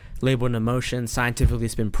you label an emotion, scientifically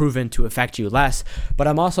it's been proven to affect you less. But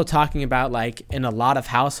I'm also talking about like in a lot of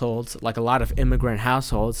households, like a lot of immigrant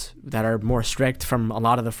households that are more strict, from a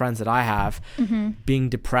lot of the friends that I have, being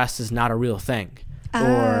depressed is not a real thing.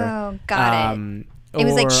 Oh, got it. It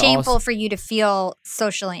was like shameful for you to feel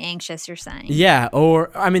socially anxious, you're saying. Yeah. Or,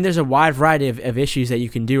 I mean, there's a wide variety of issues that you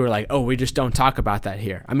can do, or like, oh, we just don't talk about that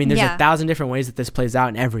here. I mean, there's 1,000 different ways that this plays out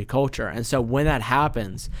in every culture. And so when that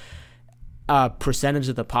happens, a percentage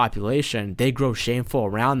of the population, they grow shameful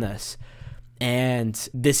around this. And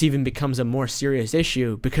this even becomes a more serious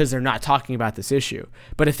issue because they're not talking about this issue.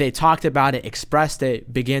 But if they talked about it, expressed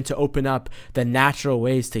it, began to open up the natural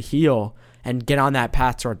ways to heal and get on that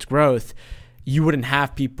path towards growth, you wouldn't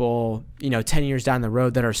have people, 10 years down the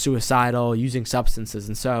road that are suicidal, using substances.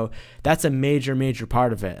 And so that's a major, major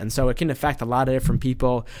part of it. And so it can affect a lot of different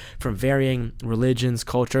people from varying religions,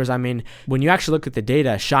 cultures. I mean, when you actually look at the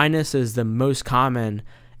data, shyness is the most common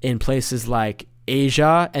in places like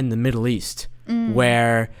Asia and the Middle East,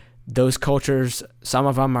 where those cultures, some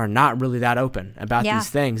of them are not really that open about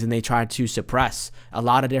these things, and they try to suppress a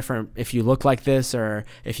lot of different, if you look like this or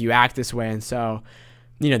if you act this way. And so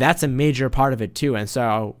that's a major part of it too. And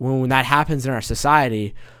so when that happens in our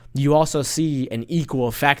society, you also see an equal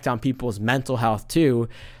effect on people's mental health too,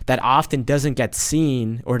 that often doesn't get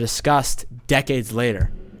seen or discussed decades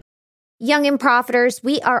later. Young and Profiters,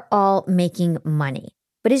 we are all making money.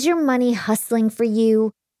 But is your money hustling for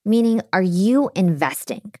you? Meaning, are you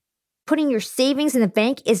investing? Putting your savings in the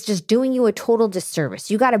bank is just doing you a total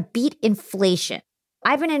disservice. You got to beat inflation.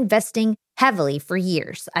 I've been investing heavily for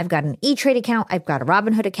years. I've got an E-Trade account. I've got a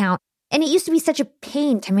Robinhood account. And it used to be such a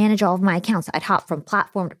pain to manage all of my accounts. I'd hop from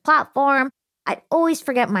platform to platform. I'd always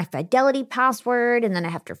forget my Fidelity password, and then I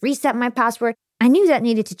have to reset my password. I knew that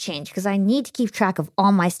needed to change because I need to keep track of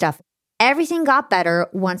all my stuff. Everything got better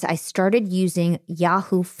once I started using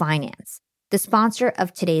Yahoo Finance, the sponsor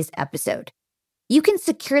of today's episode. You can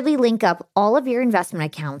securely link up all of your investment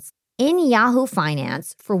accounts in Yahoo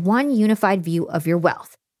Finance for one unified view of your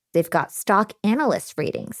wealth. They've got stock analyst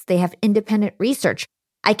ratings. They have independent research.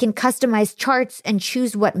 I can customize charts and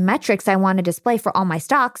choose what metrics I want to display for all my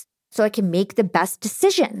stocks so I can make the best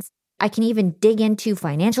decisions. I can even dig into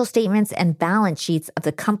financial statements and balance sheets of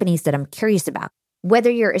the companies that I'm curious about.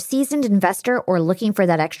 Whether you're a seasoned investor or looking for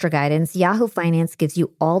that extra guidance, Yahoo Finance gives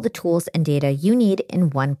you all the tools and data you need in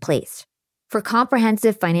one place. For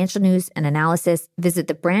comprehensive financial news and analysis, visit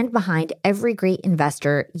the brand behind every great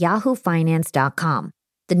investor, yahoofinance.com.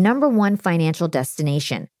 The #1 financial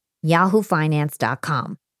destination,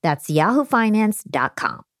 yahoofinance.com. That's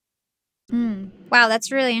yahoofinance.com. Wow, that's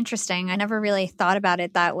really interesting. I never really thought about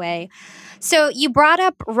it that way. So you brought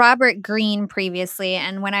up Robert Greene previously,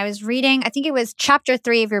 and when I was reading, I think it was chapter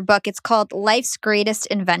 3 of your book, it's called Life's Greatest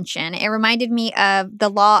Invention. It reminded me of the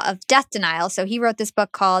law of death denial. So he wrote this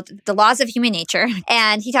book called The Laws of Human Nature,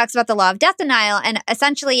 and he talks about the law of death denial, and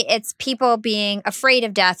essentially it's people being afraid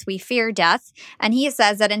of death. We fear death, and he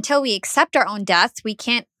says that until we accept our own death, we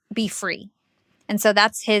can't be free. And so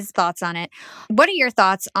that's his thoughts on it. What are your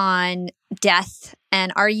thoughts on death,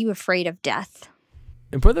 and are you afraid of death?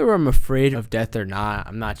 And whether I'm afraid of death or not,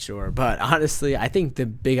 I'm not sure. But honestly, I think the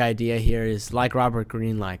big idea here is, like Robert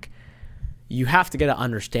Greene, like, you have to get an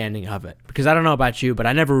understanding of it. Because I don't know about you, but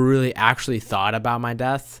I never really actually thought about my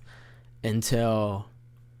death until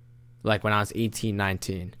like when I was 18,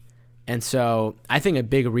 19. And so I think a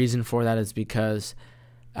big reason for that is because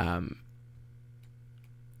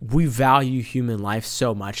we value human life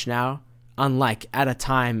so much now, unlike at a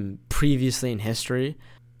time previously in history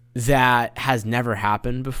that has never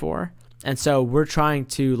happened before. And so we're trying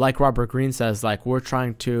to, like Robert Greene says, like we're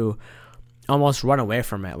trying to almost run away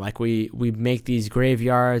from it. Like we make these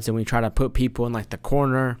graveyards and we try to put people in like the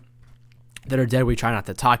corner that are dead. We try not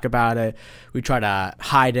to talk about it. We try to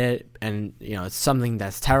hide it, and it's something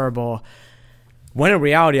that's terrible. When in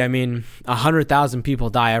reality, I mean, 100,000 people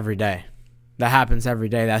die every day. That happens every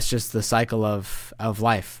day. That's just the cycle of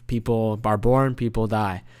life. People are born, people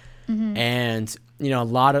die. Mm-hmm. And, a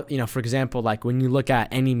lot of, for example, like when you look at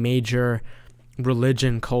any major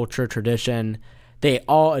religion, culture, tradition, they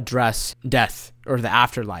all address death or the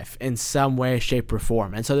afterlife in some way, shape, or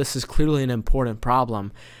form. And so this is clearly an important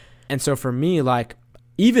problem. And so for me, like,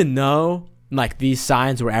 even though like these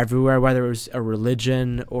signs were everywhere, whether it was a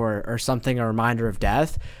religion or something, a reminder of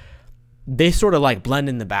death, they sort of like blend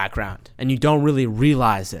in the background and you don't really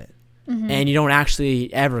realize it. Mm-hmm. And you don't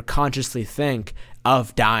actually ever consciously think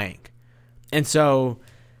of dying. And so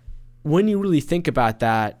when you really think about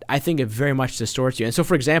that, I think it very much distorts you. And so,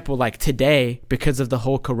 for example, like today, because of the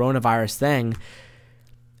whole coronavirus thing,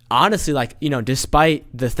 honestly, like, you know, despite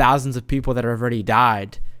the thousands of people that have already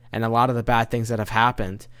died and a lot of the bad things that have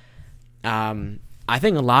happened, I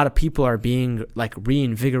think a lot of people are being like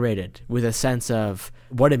reinvigorated with a sense of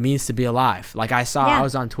what it means to be alive. Like I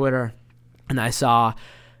was on Twitter and I saw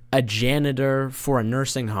a janitor for a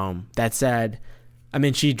nursing home that said, I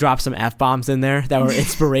mean, she dropped some F-bombs in there that were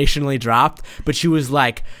inspirationally dropped, but she was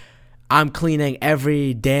like, I'm cleaning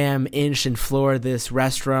every damn inch and floor of this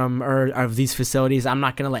restroom or of these facilities. I'm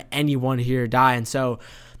not going to let anyone here die. And so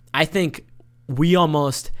I think we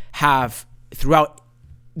almost have, throughout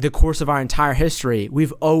the course of our entire history,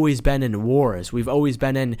 we've always been in wars. We've always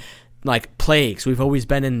been in like plagues. We've always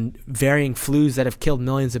been in varying flus that have killed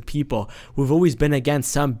millions of people. We've always been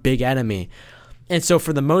against some big enemy. And so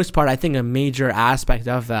for the most part, I think a major aspect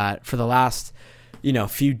of that for the last, you know,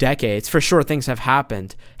 few decades, for sure things have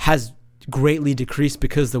happened, has greatly decreased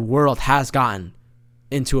because the world has gotten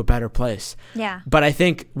into a better place. Yeah. But I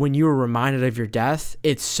think when you were reminded of your death,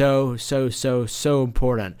 it's so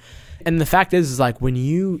important. And the fact is like when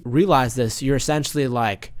you realize this, you're essentially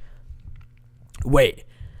like, wait,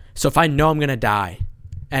 so if I know I'm going to die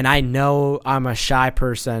and I know I'm a shy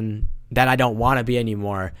person that I don't want to be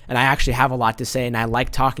anymore, and I actually have a lot to say and I like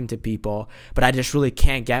talking to people, but I just really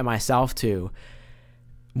can't get myself to,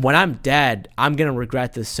 when I'm dead, I'm going to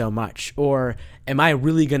regret this so much. Or am I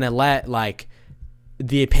really going to let like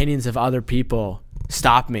the opinions of other people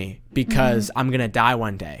stop me because I'm going to die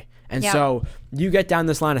one day? And so you get down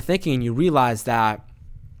this line of thinking and you realize that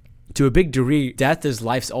to a big degree, death is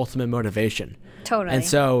life's ultimate motivation. Totally. And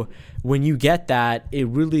so when you get that, it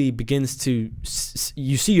really begins to,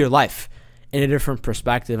 you see your life in a different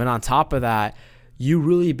perspective. And on top of that, you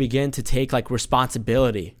really begin to take like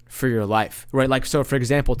responsibility for your life, right? Like, so for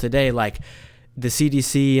example, today, like the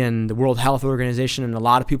CDC and the World Health Organization and a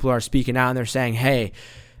lot of people are speaking out and they're saying, hey,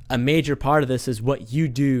 a major part of this is what you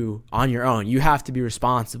do on your own. You have to be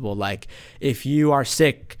responsible. Like if you are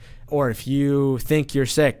sick, or if you think you're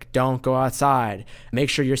sick, don't go outside. Make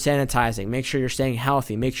sure you're sanitizing. Make sure you're staying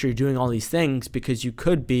healthy. Make sure you're doing all these things because you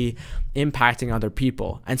could be impacting other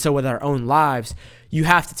people. And so with our own lives, you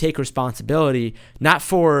have to take responsibility, not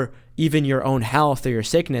for even your own health or your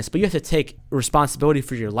sickness, but you have to take responsibility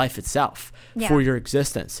for your life itself, for your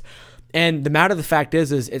existence. And the matter of the fact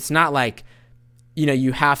is it's not like, you know,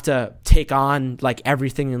 you have to take on like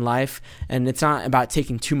everything in life, and it's not about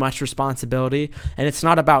taking too much responsibility, and it's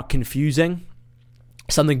not about confusing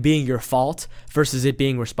something being your fault versus it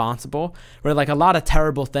being responsible, where like a lot of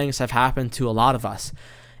terrible things have happened to a lot of us,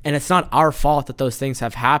 and it's not our fault that those things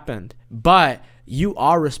have happened, but you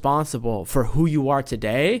are responsible for who you are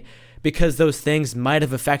today because those things might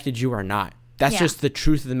have affected you or not. That's just the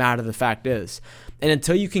truth of the matter. The fact is, and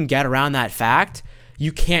until you can get around that fact,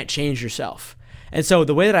 you can't change yourself. And so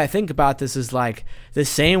the way that I think about this is like the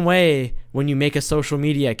same way when you make a social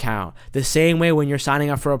media account, the same way when you're signing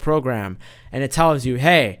up for a program and it tells you,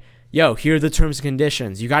 hey, yo, here are the terms and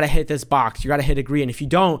conditions. You got to hit this box. You got to hit agree. And if you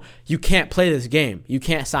don't, you can't play this game. You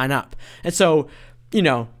can't sign up. And so, you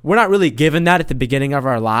know, we're not really given that at the beginning of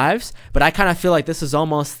our lives, but I kind of feel like this is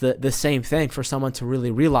almost the same thing for someone to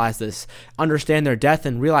really realize this, understand their death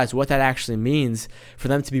and realize what that actually means for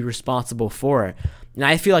them to be responsible for it. And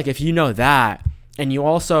I feel like if you know that, and you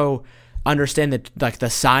also understand the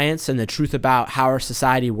science and the truth about how our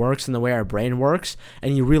society works and the way our brain works,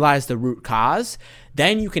 and you realize the root cause,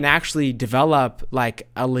 then you can actually develop like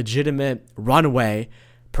a legitimate runway,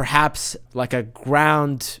 perhaps like a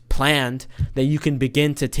ground planned that you can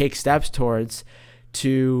begin to take steps towards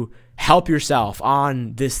to help yourself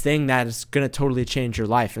on this thing that is going to totally change your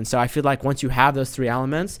life. And so I feel like once you have those three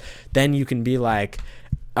elements, then you can be like,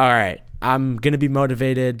 all right, I'm going to be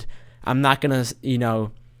motivated. I'm not going to, you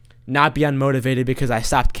know, not be unmotivated because I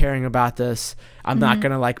stopped caring about this. I'm not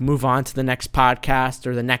going to like move on to the next podcast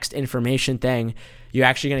or the next information thing. You're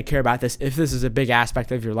actually going to care about this if this is a big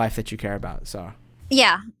aspect of your life that you care about. So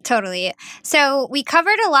yeah, totally. So we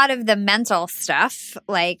covered a lot of the mental stuff,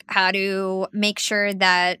 like how to make sure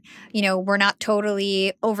that, you know, we're not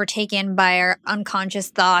totally overtaken by our unconscious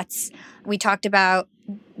thoughts. We talked about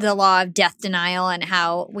the law of death denial and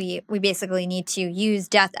how we basically need to use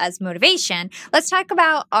death as motivation, let's talk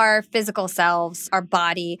about our physical selves, our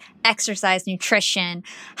body, exercise, nutrition.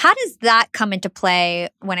 How does that come into play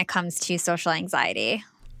when it comes to social anxiety?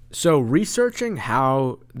 So researching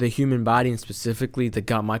how the human body and specifically the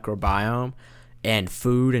gut microbiome and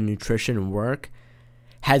food and nutrition work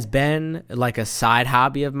has been like a side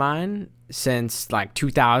hobby of mine since like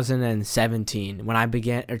 2017 when I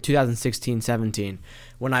began, or 2016-17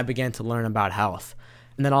 when I began to learn about health.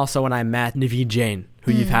 And then also when I met Naveed Jain,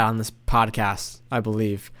 who you've had on this podcast, I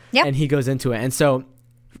believe. Yep. And he goes into it. And so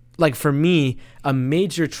like for me, a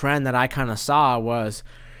major trend that I kind of saw was,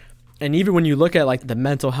 and even when you look at like the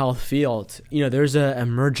mental health field, you know, there's an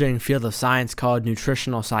emerging field of science called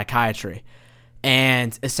nutritional psychiatry.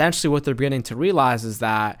 And essentially what they're beginning to realize is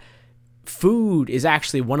that food is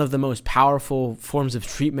actually one of the most powerful forms of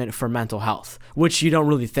treatment for mental health, which you don't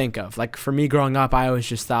really think of. Like for me growing up, I always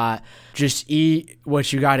just thought, just eat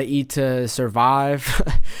what you got to eat to survive.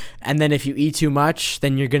 And then if you eat too much,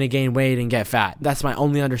 then you're going to gain weight and get fat. That's my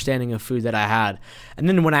only understanding of food that I had. And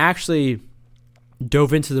then when I actually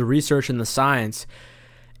dove into the research and the science,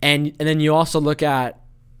 and then you also look at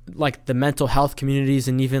like the mental health communities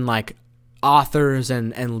and even like authors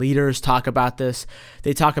and leaders talk about this.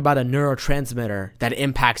 They talk about a neurotransmitter that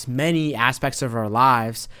impacts many aspects of our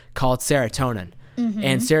lives called serotonin. Mm-hmm.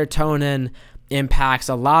 And serotonin impacts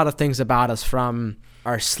a lot of things about us, from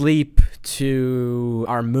our sleep to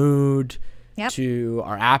our mood, to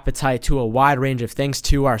our appetite, to a wide range of things,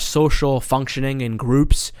 to our social functioning in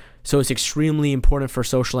groups. So it's extremely important for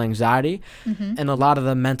social anxiety. Mm-hmm. And a lot of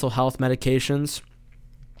the mental health medications,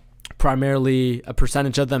 primarily a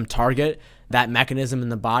percentage of them target that mechanism in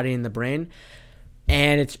the body and the brain.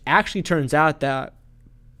 And it actually turns out that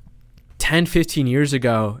 10, 15 years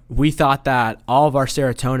ago, we thought that all of our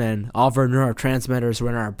serotonin, all of our neurotransmitters were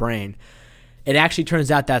in our brain. It actually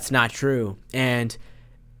turns out that's not true. And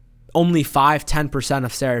only 5-10%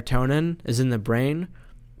 of serotonin is in the brain.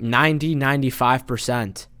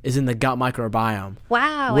 90-95% is in the gut microbiome.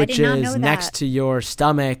 Wow, which I did not know is that. Next to your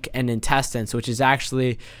stomach and intestines, which is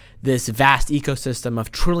actually this vast ecosystem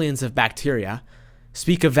of trillions of bacteria.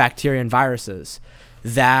 Speak of bacteria and viruses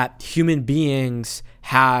that human beings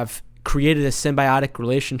have created a symbiotic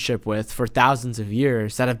relationship with for thousands of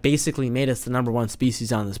years that have basically made us the number one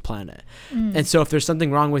species on this planet. And so if there's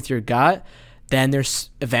something wrong with your gut, then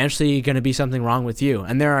there's eventually going to be something wrong with you.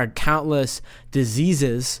 And there are countless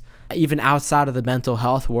diseases, even outside of the mental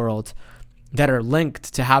health world, that are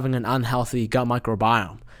linked to having an unhealthy gut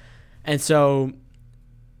microbiome. And so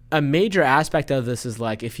a major aspect of this is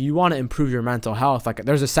like, if you want to improve your mental health, like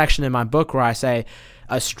there's a section in my book where I say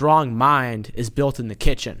a strong mind is built in the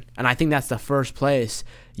kitchen. And I think that's the first place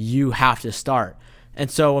you have to start.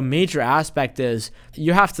 And so a major aspect is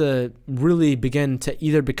you have to really begin to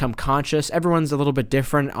either become conscious. Everyone's a little bit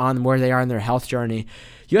different on where they are in their health journey.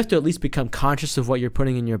 You have to at least become conscious of what you're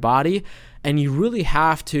putting in your body. And you really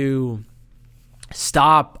have to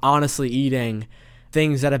stop honestly eating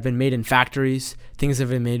things that have been made in factories, things that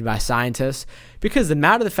have been made by scientists. Because the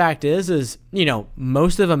matter of the fact is, you know,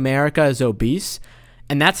 most of America is obese.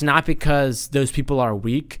 And that's not because those people are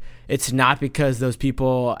weak. It's not because those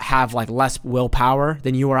people have like less willpower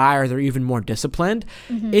than you or I, or they're even more disciplined.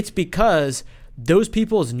 Mm-hmm. It's because those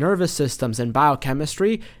people's nervous systems and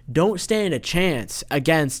biochemistry don't stand a chance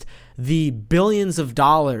against the billions of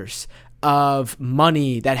dollars of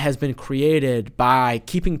money that has been created by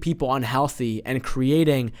keeping people unhealthy and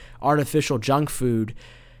creating artificial junk food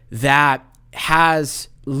that has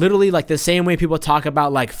literally, like the same way people talk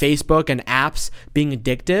about like Facebook and apps being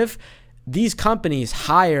addictive, these companies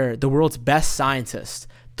hire the world's best scientists,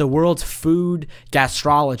 the world's food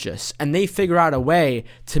gastrologists, and they figure out a way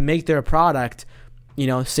to make their product, you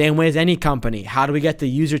know, same way as any company. How do we get the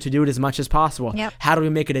user to do it as much as possible? Yep. How do we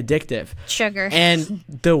make it addictive? Sugar. And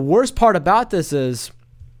the worst part about this is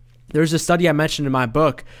there's a study I mentioned in my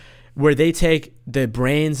book where they take the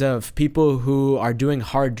brains of people who are doing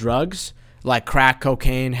hard drugs like crack,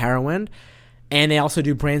 cocaine, heroin, and they also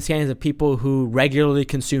do brain scans of people who regularly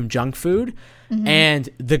consume junk food. Mm-hmm. And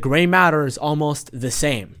the gray matter is almost the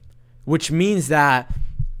same, which means that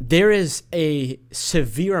there is a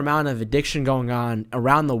severe amount of addiction going on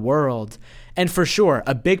around the world. And for sure,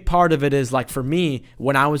 a big part of it is like for me,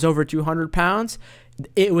 when I was over 200 pounds,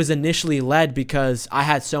 it was initially led because I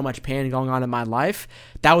had so much pain going on in my life.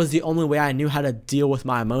 That was the only way I knew how to deal with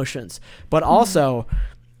my emotions. But also,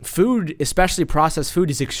 food, especially processed food,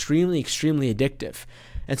 is extremely, extremely addictive.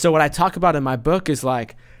 And so what I talk about in my book is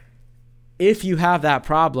like, if you have that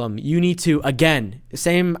problem, you need to, again,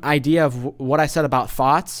 same idea of what I said about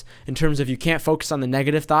thoughts, in terms of you can't focus on the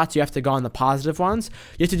negative thoughts, you have to go on the positive ones.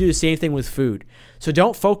 You have to do the same thing with food. So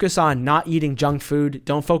don't focus on not eating junk food.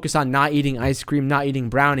 Don't focus on not eating ice cream, not eating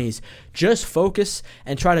brownies. Just focus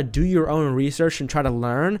and try to do your own research and try to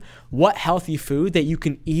learn what healthy food that you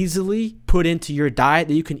can easily put into your diet,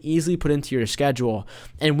 that you can easily put into your schedule.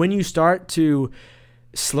 And when you start to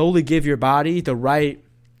slowly give your body the right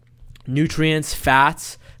nutrients,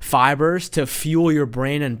 fats, fibers to fuel your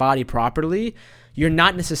brain and body properly, you're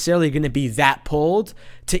not necessarily going to be that pulled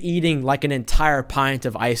to eating like an entire pint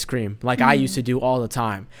of ice cream like I used to do all the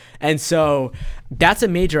time. And so that's a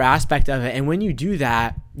major aspect of it. And when you do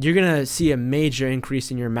that, you're going to see a major increase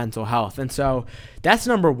in your mental health. And so that's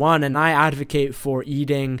number one. And I advocate for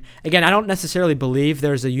eating. Again, I don't necessarily believe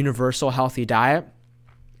there's a universal healthy diet,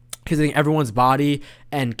 because I think everyone's body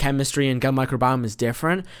and chemistry and gut microbiome is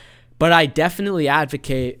different. But I definitely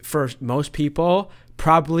advocate for most people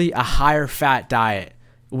probably a higher fat diet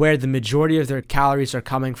where the majority of their calories are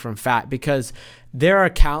coming from fat, because there are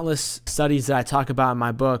countless studies that I talk about in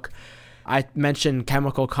my book. I mentioned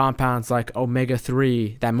chemical compounds like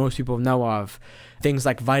omega-3 that most people know of, things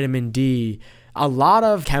like vitamin D, a lot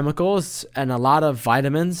of chemicals and a lot of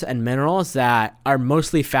vitamins and minerals that are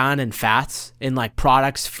mostly found in fats, in like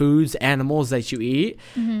products, foods, animals that you eat,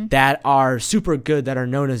 that are super good, that are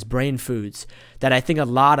known as brain foods, that I think a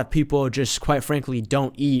lot of people just quite frankly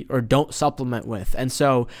don't eat or don't supplement with. And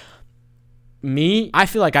so I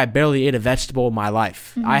feel like I barely ate a vegetable in my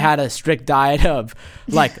life. I had a strict diet of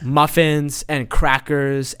like muffins and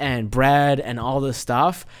crackers and bread and all this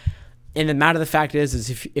stuff. And the matter of the fact is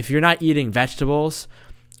if you're not eating vegetables,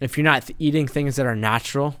 if you're not eating things that are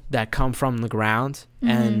natural, that come from the ground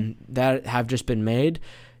and that have just been made,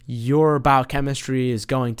 your biochemistry is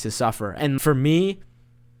going to suffer. And for me,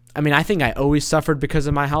 I mean, I think I always suffered because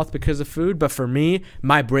of my health, because of food. But for me,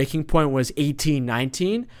 my breaking point was 18,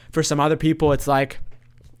 19. For some other people, it's like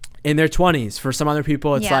in their 20s. For some other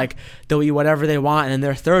people, it's like they'll eat whatever they want. And then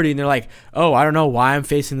they're 30 and they're like, oh, I don't know why I'm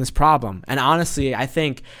facing this problem. And honestly, I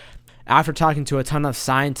think after talking to a ton of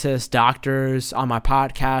scientists, doctors on my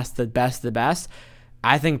podcast, the best,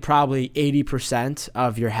 I think probably 80%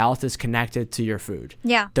 of your health is connected to your food.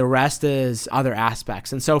 Yeah. The rest is other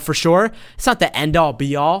aspects. And so for sure, it's not the end all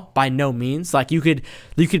be all by no means. Like you could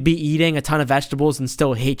be eating a ton of vegetables and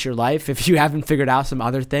still hate your life if you haven't figured out some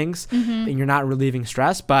other things and you're not relieving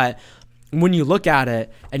stress. But when you look at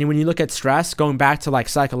it and when you look at stress, going back to like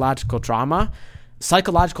psychological trauma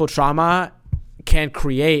can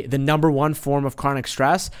create the number one form of chronic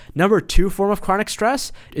stress. Number two form of chronic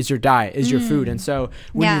stress is your diet, is your food. And so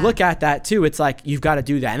when you look at that too, it's like you've got to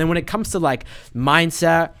do that. And then when it comes to like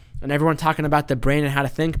mindset and everyone talking about the brain and how to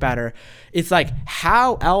think better, it's like,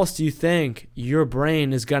 how else do you think your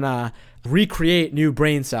brain is going to recreate new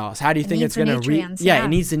brain cells? How do you think it's going to it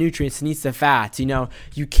needs the nutrients, it needs the fats. You know,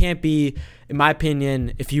 you can't be, in my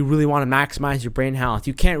opinion, if you really want to maximize your brain health,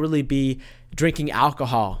 you can't really be drinking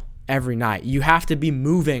alcohol every night. You have to be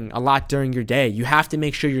moving a lot during your day. You have to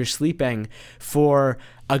make sure you're sleeping for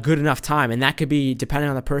a good enough time. And that could be, depending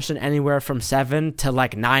on the person, anywhere from 7 to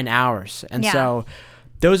like 9 hours. And so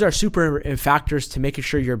those are super factors to making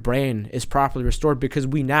sure your brain is properly restored, because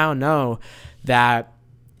we now know that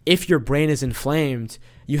if your brain is inflamed,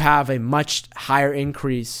 you have a much higher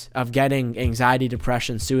increase of getting anxiety,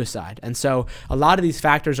 depression, suicide. And so a lot of these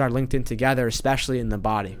factors are linked in together, especially in the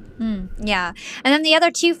body. Yeah. And then the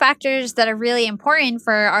other two factors that are really important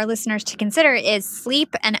for our listeners to consider is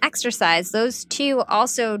sleep and exercise. Those two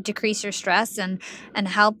also decrease your stress and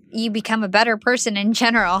help you become a better person in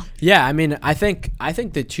general. Yeah. I mean, I think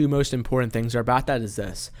the two most important things are about that is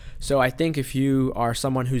this. So I think if you are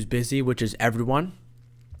someone who's busy, which is everyone,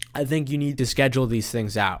 I think you need to schedule these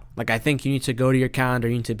things out. Like, I think you need to go to your calendar.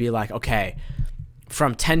 You need to be like, okay,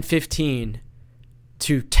 from 10:15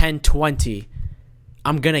 to 10:20,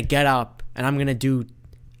 I'm going to get up and I'm going to do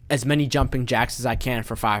as many jumping jacks as I can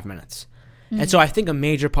for 5 minutes. And so I think a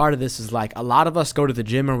major part of this is like, a lot of us go to the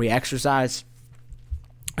gym or we exercise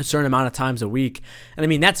a certain amount of times a week. And I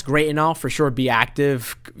mean, that's great and all, for sure. Be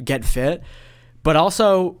active, get fit. But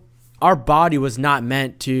also, our body was not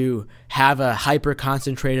meant to have a hyper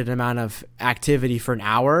concentrated amount of activity for an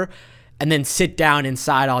hour and then sit down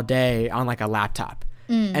inside all day on like a laptop.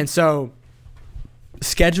 And so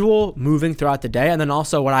schedule moving throughout the day. And then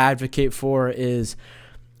also what I advocate for is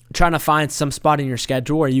trying to find some spot in your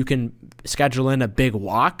schedule where you can schedule in a big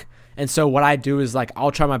walk. And so what I do is like, I'll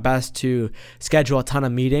try my best to schedule a ton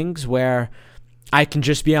of meetings where I can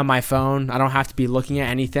just be on my phone. I don't have to be looking at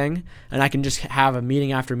anything. And I can just have a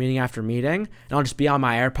meeting after meeting after meeting. And I'll just be on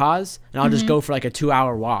my AirPods. And I'll just go for like a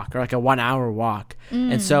 2-hour walk or like a 1-hour walk.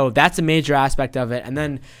 And so that's a major aspect of it. And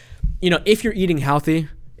then, if you're eating healthy,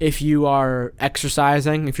 if you are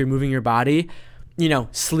exercising, if you're moving your body,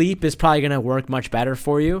 sleep is probably going to work much better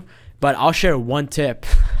for you. But I'll share one tip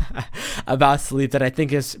about sleep that I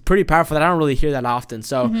think is pretty powerful that I don't really hear that often.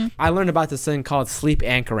 So I learned about this thing called sleep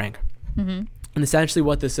anchoring. And essentially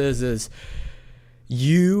what this is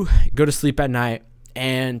you go to sleep at night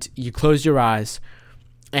and you close your eyes.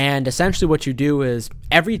 And essentially what you do is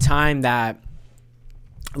every time that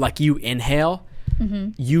like you inhale,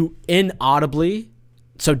 you inaudibly,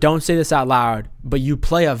 so don't say this out loud, but you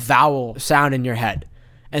play a vowel sound in your head.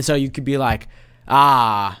 And so you could be like,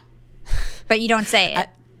 ah. But you don't say it.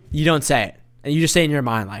 You don't say it. And you just say it in your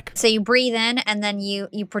mind like. So you breathe in and then you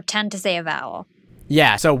pretend to say a vowel.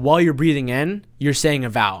 Yeah, so while you're breathing in, you're saying a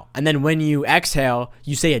vowel. And then when you exhale,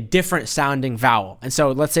 you say a different sounding vowel. And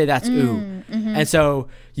so let's say that's ooh. And so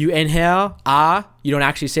you inhale, ah, you don't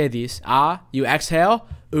actually say these, ah, you exhale,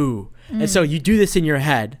 ooh. And so you do this in your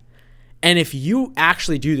head. And if you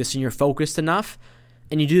actually do this and you're focused enough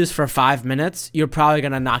and you do this for 5 minutes, you're probably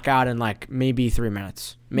going to knock out in like maybe 3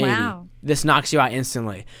 minutes. Maybe. Wow. This knocks you out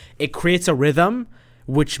instantly. It creates a rhythm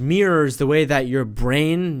which mirrors the way that your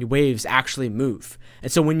brain waves actually move.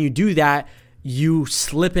 And so when you do that, you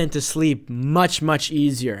slip into sleep much, much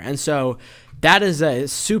easier. And so that is a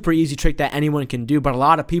super easy trick that anyone can do. But a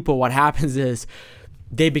lot of people, what happens is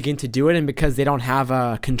they begin to do it. And because they don't have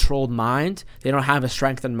a controlled mind, they don't have a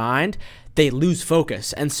strengthened mind, they lose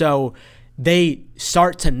focus. And so they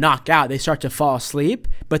start to knock out, they start to fall asleep,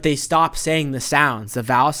 but they stop saying the sounds, the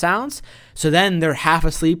vowel sounds. So then they're half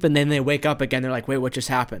asleep and then they wake up again. They're like, wait, what just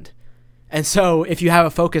happened? And so if you have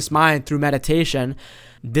a focused mind through meditation,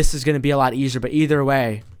 this is going to be a lot easier. But either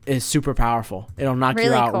way is super powerful. It'll knock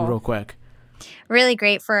you out real quick. Really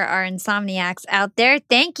great for our insomniacs out there.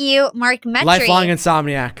 Thank you, Mark Metry. Lifelong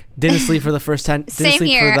insomniac. Didn't sleep for the first 10 Same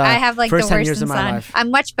here. I have like the worst years of my life.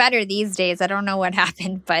 I'm much better these days. I don't know what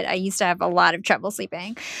happened, but I used to have a lot of trouble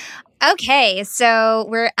sleeping. Okay, so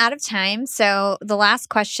we're out of time. So the last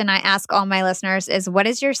question I ask all my listeners is, what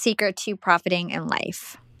is your secret to profiting in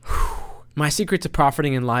life? My secret to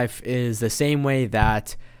profiting in life is the same way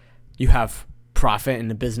that you have profit in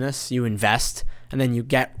the business, you invest, and then you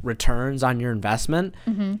get returns on your investment.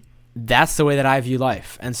 That's the way that I view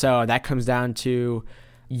life. And so that comes down to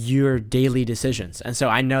your daily decisions. And so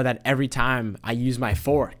I know that every time I use my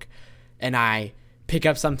fork and I pick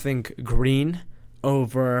up something green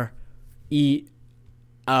over eat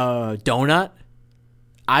a donut,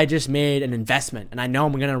 I just made an investment and I know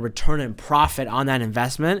I'm going to return and profit on that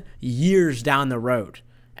investment years down the road.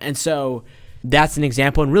 And so that's an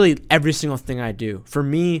example. And really every single thing I do, for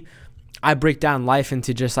me, I break down life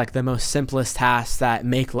into just like the most simplest tasks that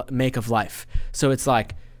make of life. So it's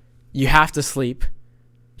like you have to sleep,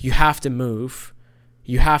 you have to move,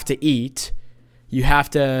 you have to eat, you have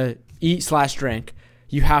to eat/drink,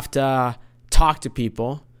 you have to talk to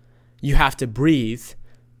people, you have to breathe,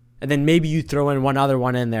 and then maybe you throw in one other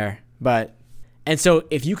one in there. And so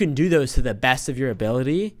if you can do those to the best of your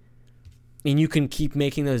ability and you can keep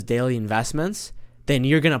making those daily investments, then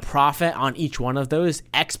you're going to profit on each one of those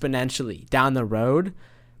exponentially down the road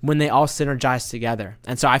when they all synergize together.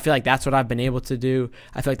 And so I feel like that's what I've been able to do.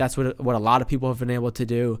 I feel like that's what a lot of people have been able to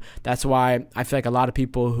do. That's why I feel like a lot of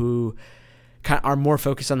people who kind of are more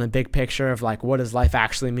focused on the big picture of like, what does life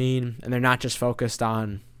actually mean? And they're not just focused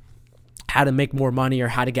on how to make more money or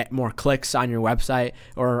how to get more clicks on your website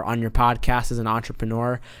or on your podcast as an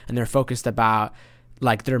entrepreneur. And they're focused about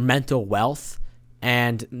like their mental wealth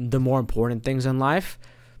and the more important things in life,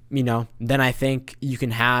 then I think you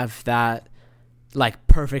can have that like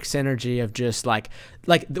perfect synergy of just like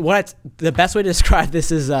the best way to describe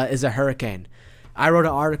this is a hurricane. I wrote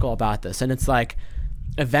an article about this and it's like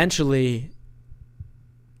eventually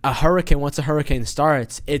once a hurricane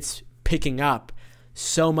starts, it's picking up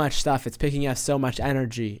so much stuff. It's picking up so much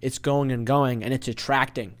energy. It's going and going and it's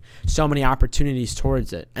attracting so many opportunities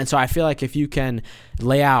towards it. And so I feel like if you can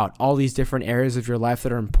lay out all these different areas of your life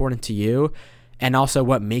that are important to you and also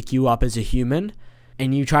what make you up as a human,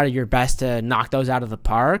 and you try your best to knock those out of the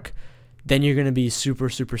park, then you're going to be super,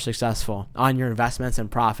 super successful on your investments and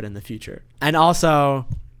profit in the future. And also,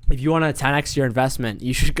 if you want to 10x your investment,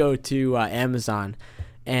 you should go to Amazon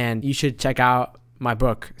and you should check out my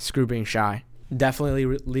book, Screw Being Shy. Definitely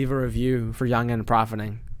leave a review for Young and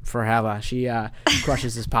Profiting for Hella. She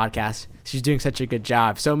crushes this podcast. She's doing such a good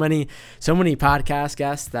job. So many podcast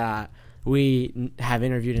guests that we have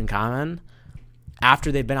interviewed in common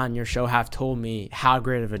after they've been on your show, have told me how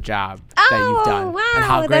great of a job that you've done, wow, and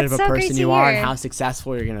how great of a so person you are, and how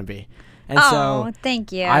successful you're going to be. And so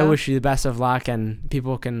thank you. I wish you the best of luck, and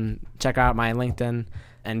people can check out my LinkedIn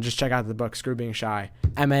and just check out the book, Screw Being Shy,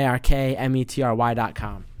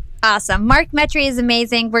 MarkMetry.com. Awesome. Mark Metry is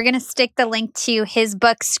amazing. We're going to stick the link to his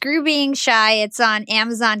book, Screw Being Shy. It's on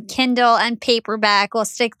Amazon Kindle and paperback. We'll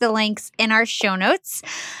stick the links in our show notes.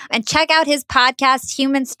 And check out his podcast,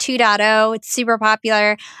 Humans 2.0. It's super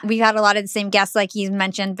popular. We've had a lot of the same guests like he's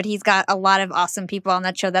mentioned, but he's got a lot of awesome people on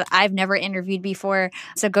that show that I've never interviewed before.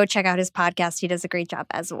 So go check out his podcast. He does a great job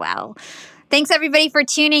as well. Thanks, everybody, for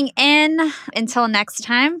tuning in. Until next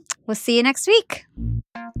time, we'll see you next week.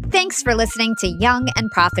 Thanks for listening to Young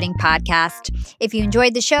and Profiting Podcast. If you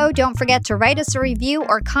enjoyed the show, don't forget to write us a review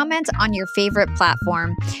or comment on your favorite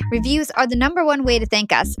platform. Reviews are the #1 way to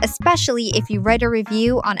thank us, especially if you write a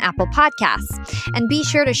review on Apple Podcasts. And be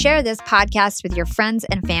sure to share this podcast with your friends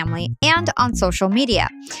and family and on social media.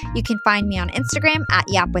 You can find me on Instagram at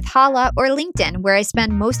YapWithHala or LinkedIn, where I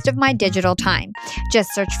spend most of my digital time.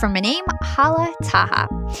 Just search for my name, Hala Taha.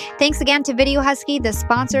 Thanks again to Video Husky, the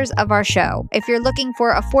sponsors of our show. If you're looking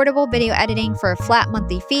for affordable video editing for a flat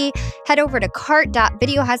monthly fee, head over to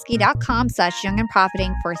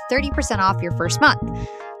cart.videohusky.com/youngandprofiting for 30% off your first month.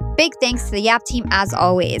 Big thanks to the Yap team as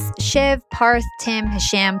always. Shiv, Parth, Tim,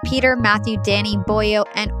 Hisham, Peter, Matthew, Danny, Boyo,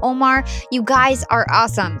 and Omar. You guys are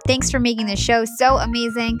awesome. Thanks for making this show so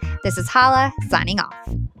amazing. This is Hala signing off.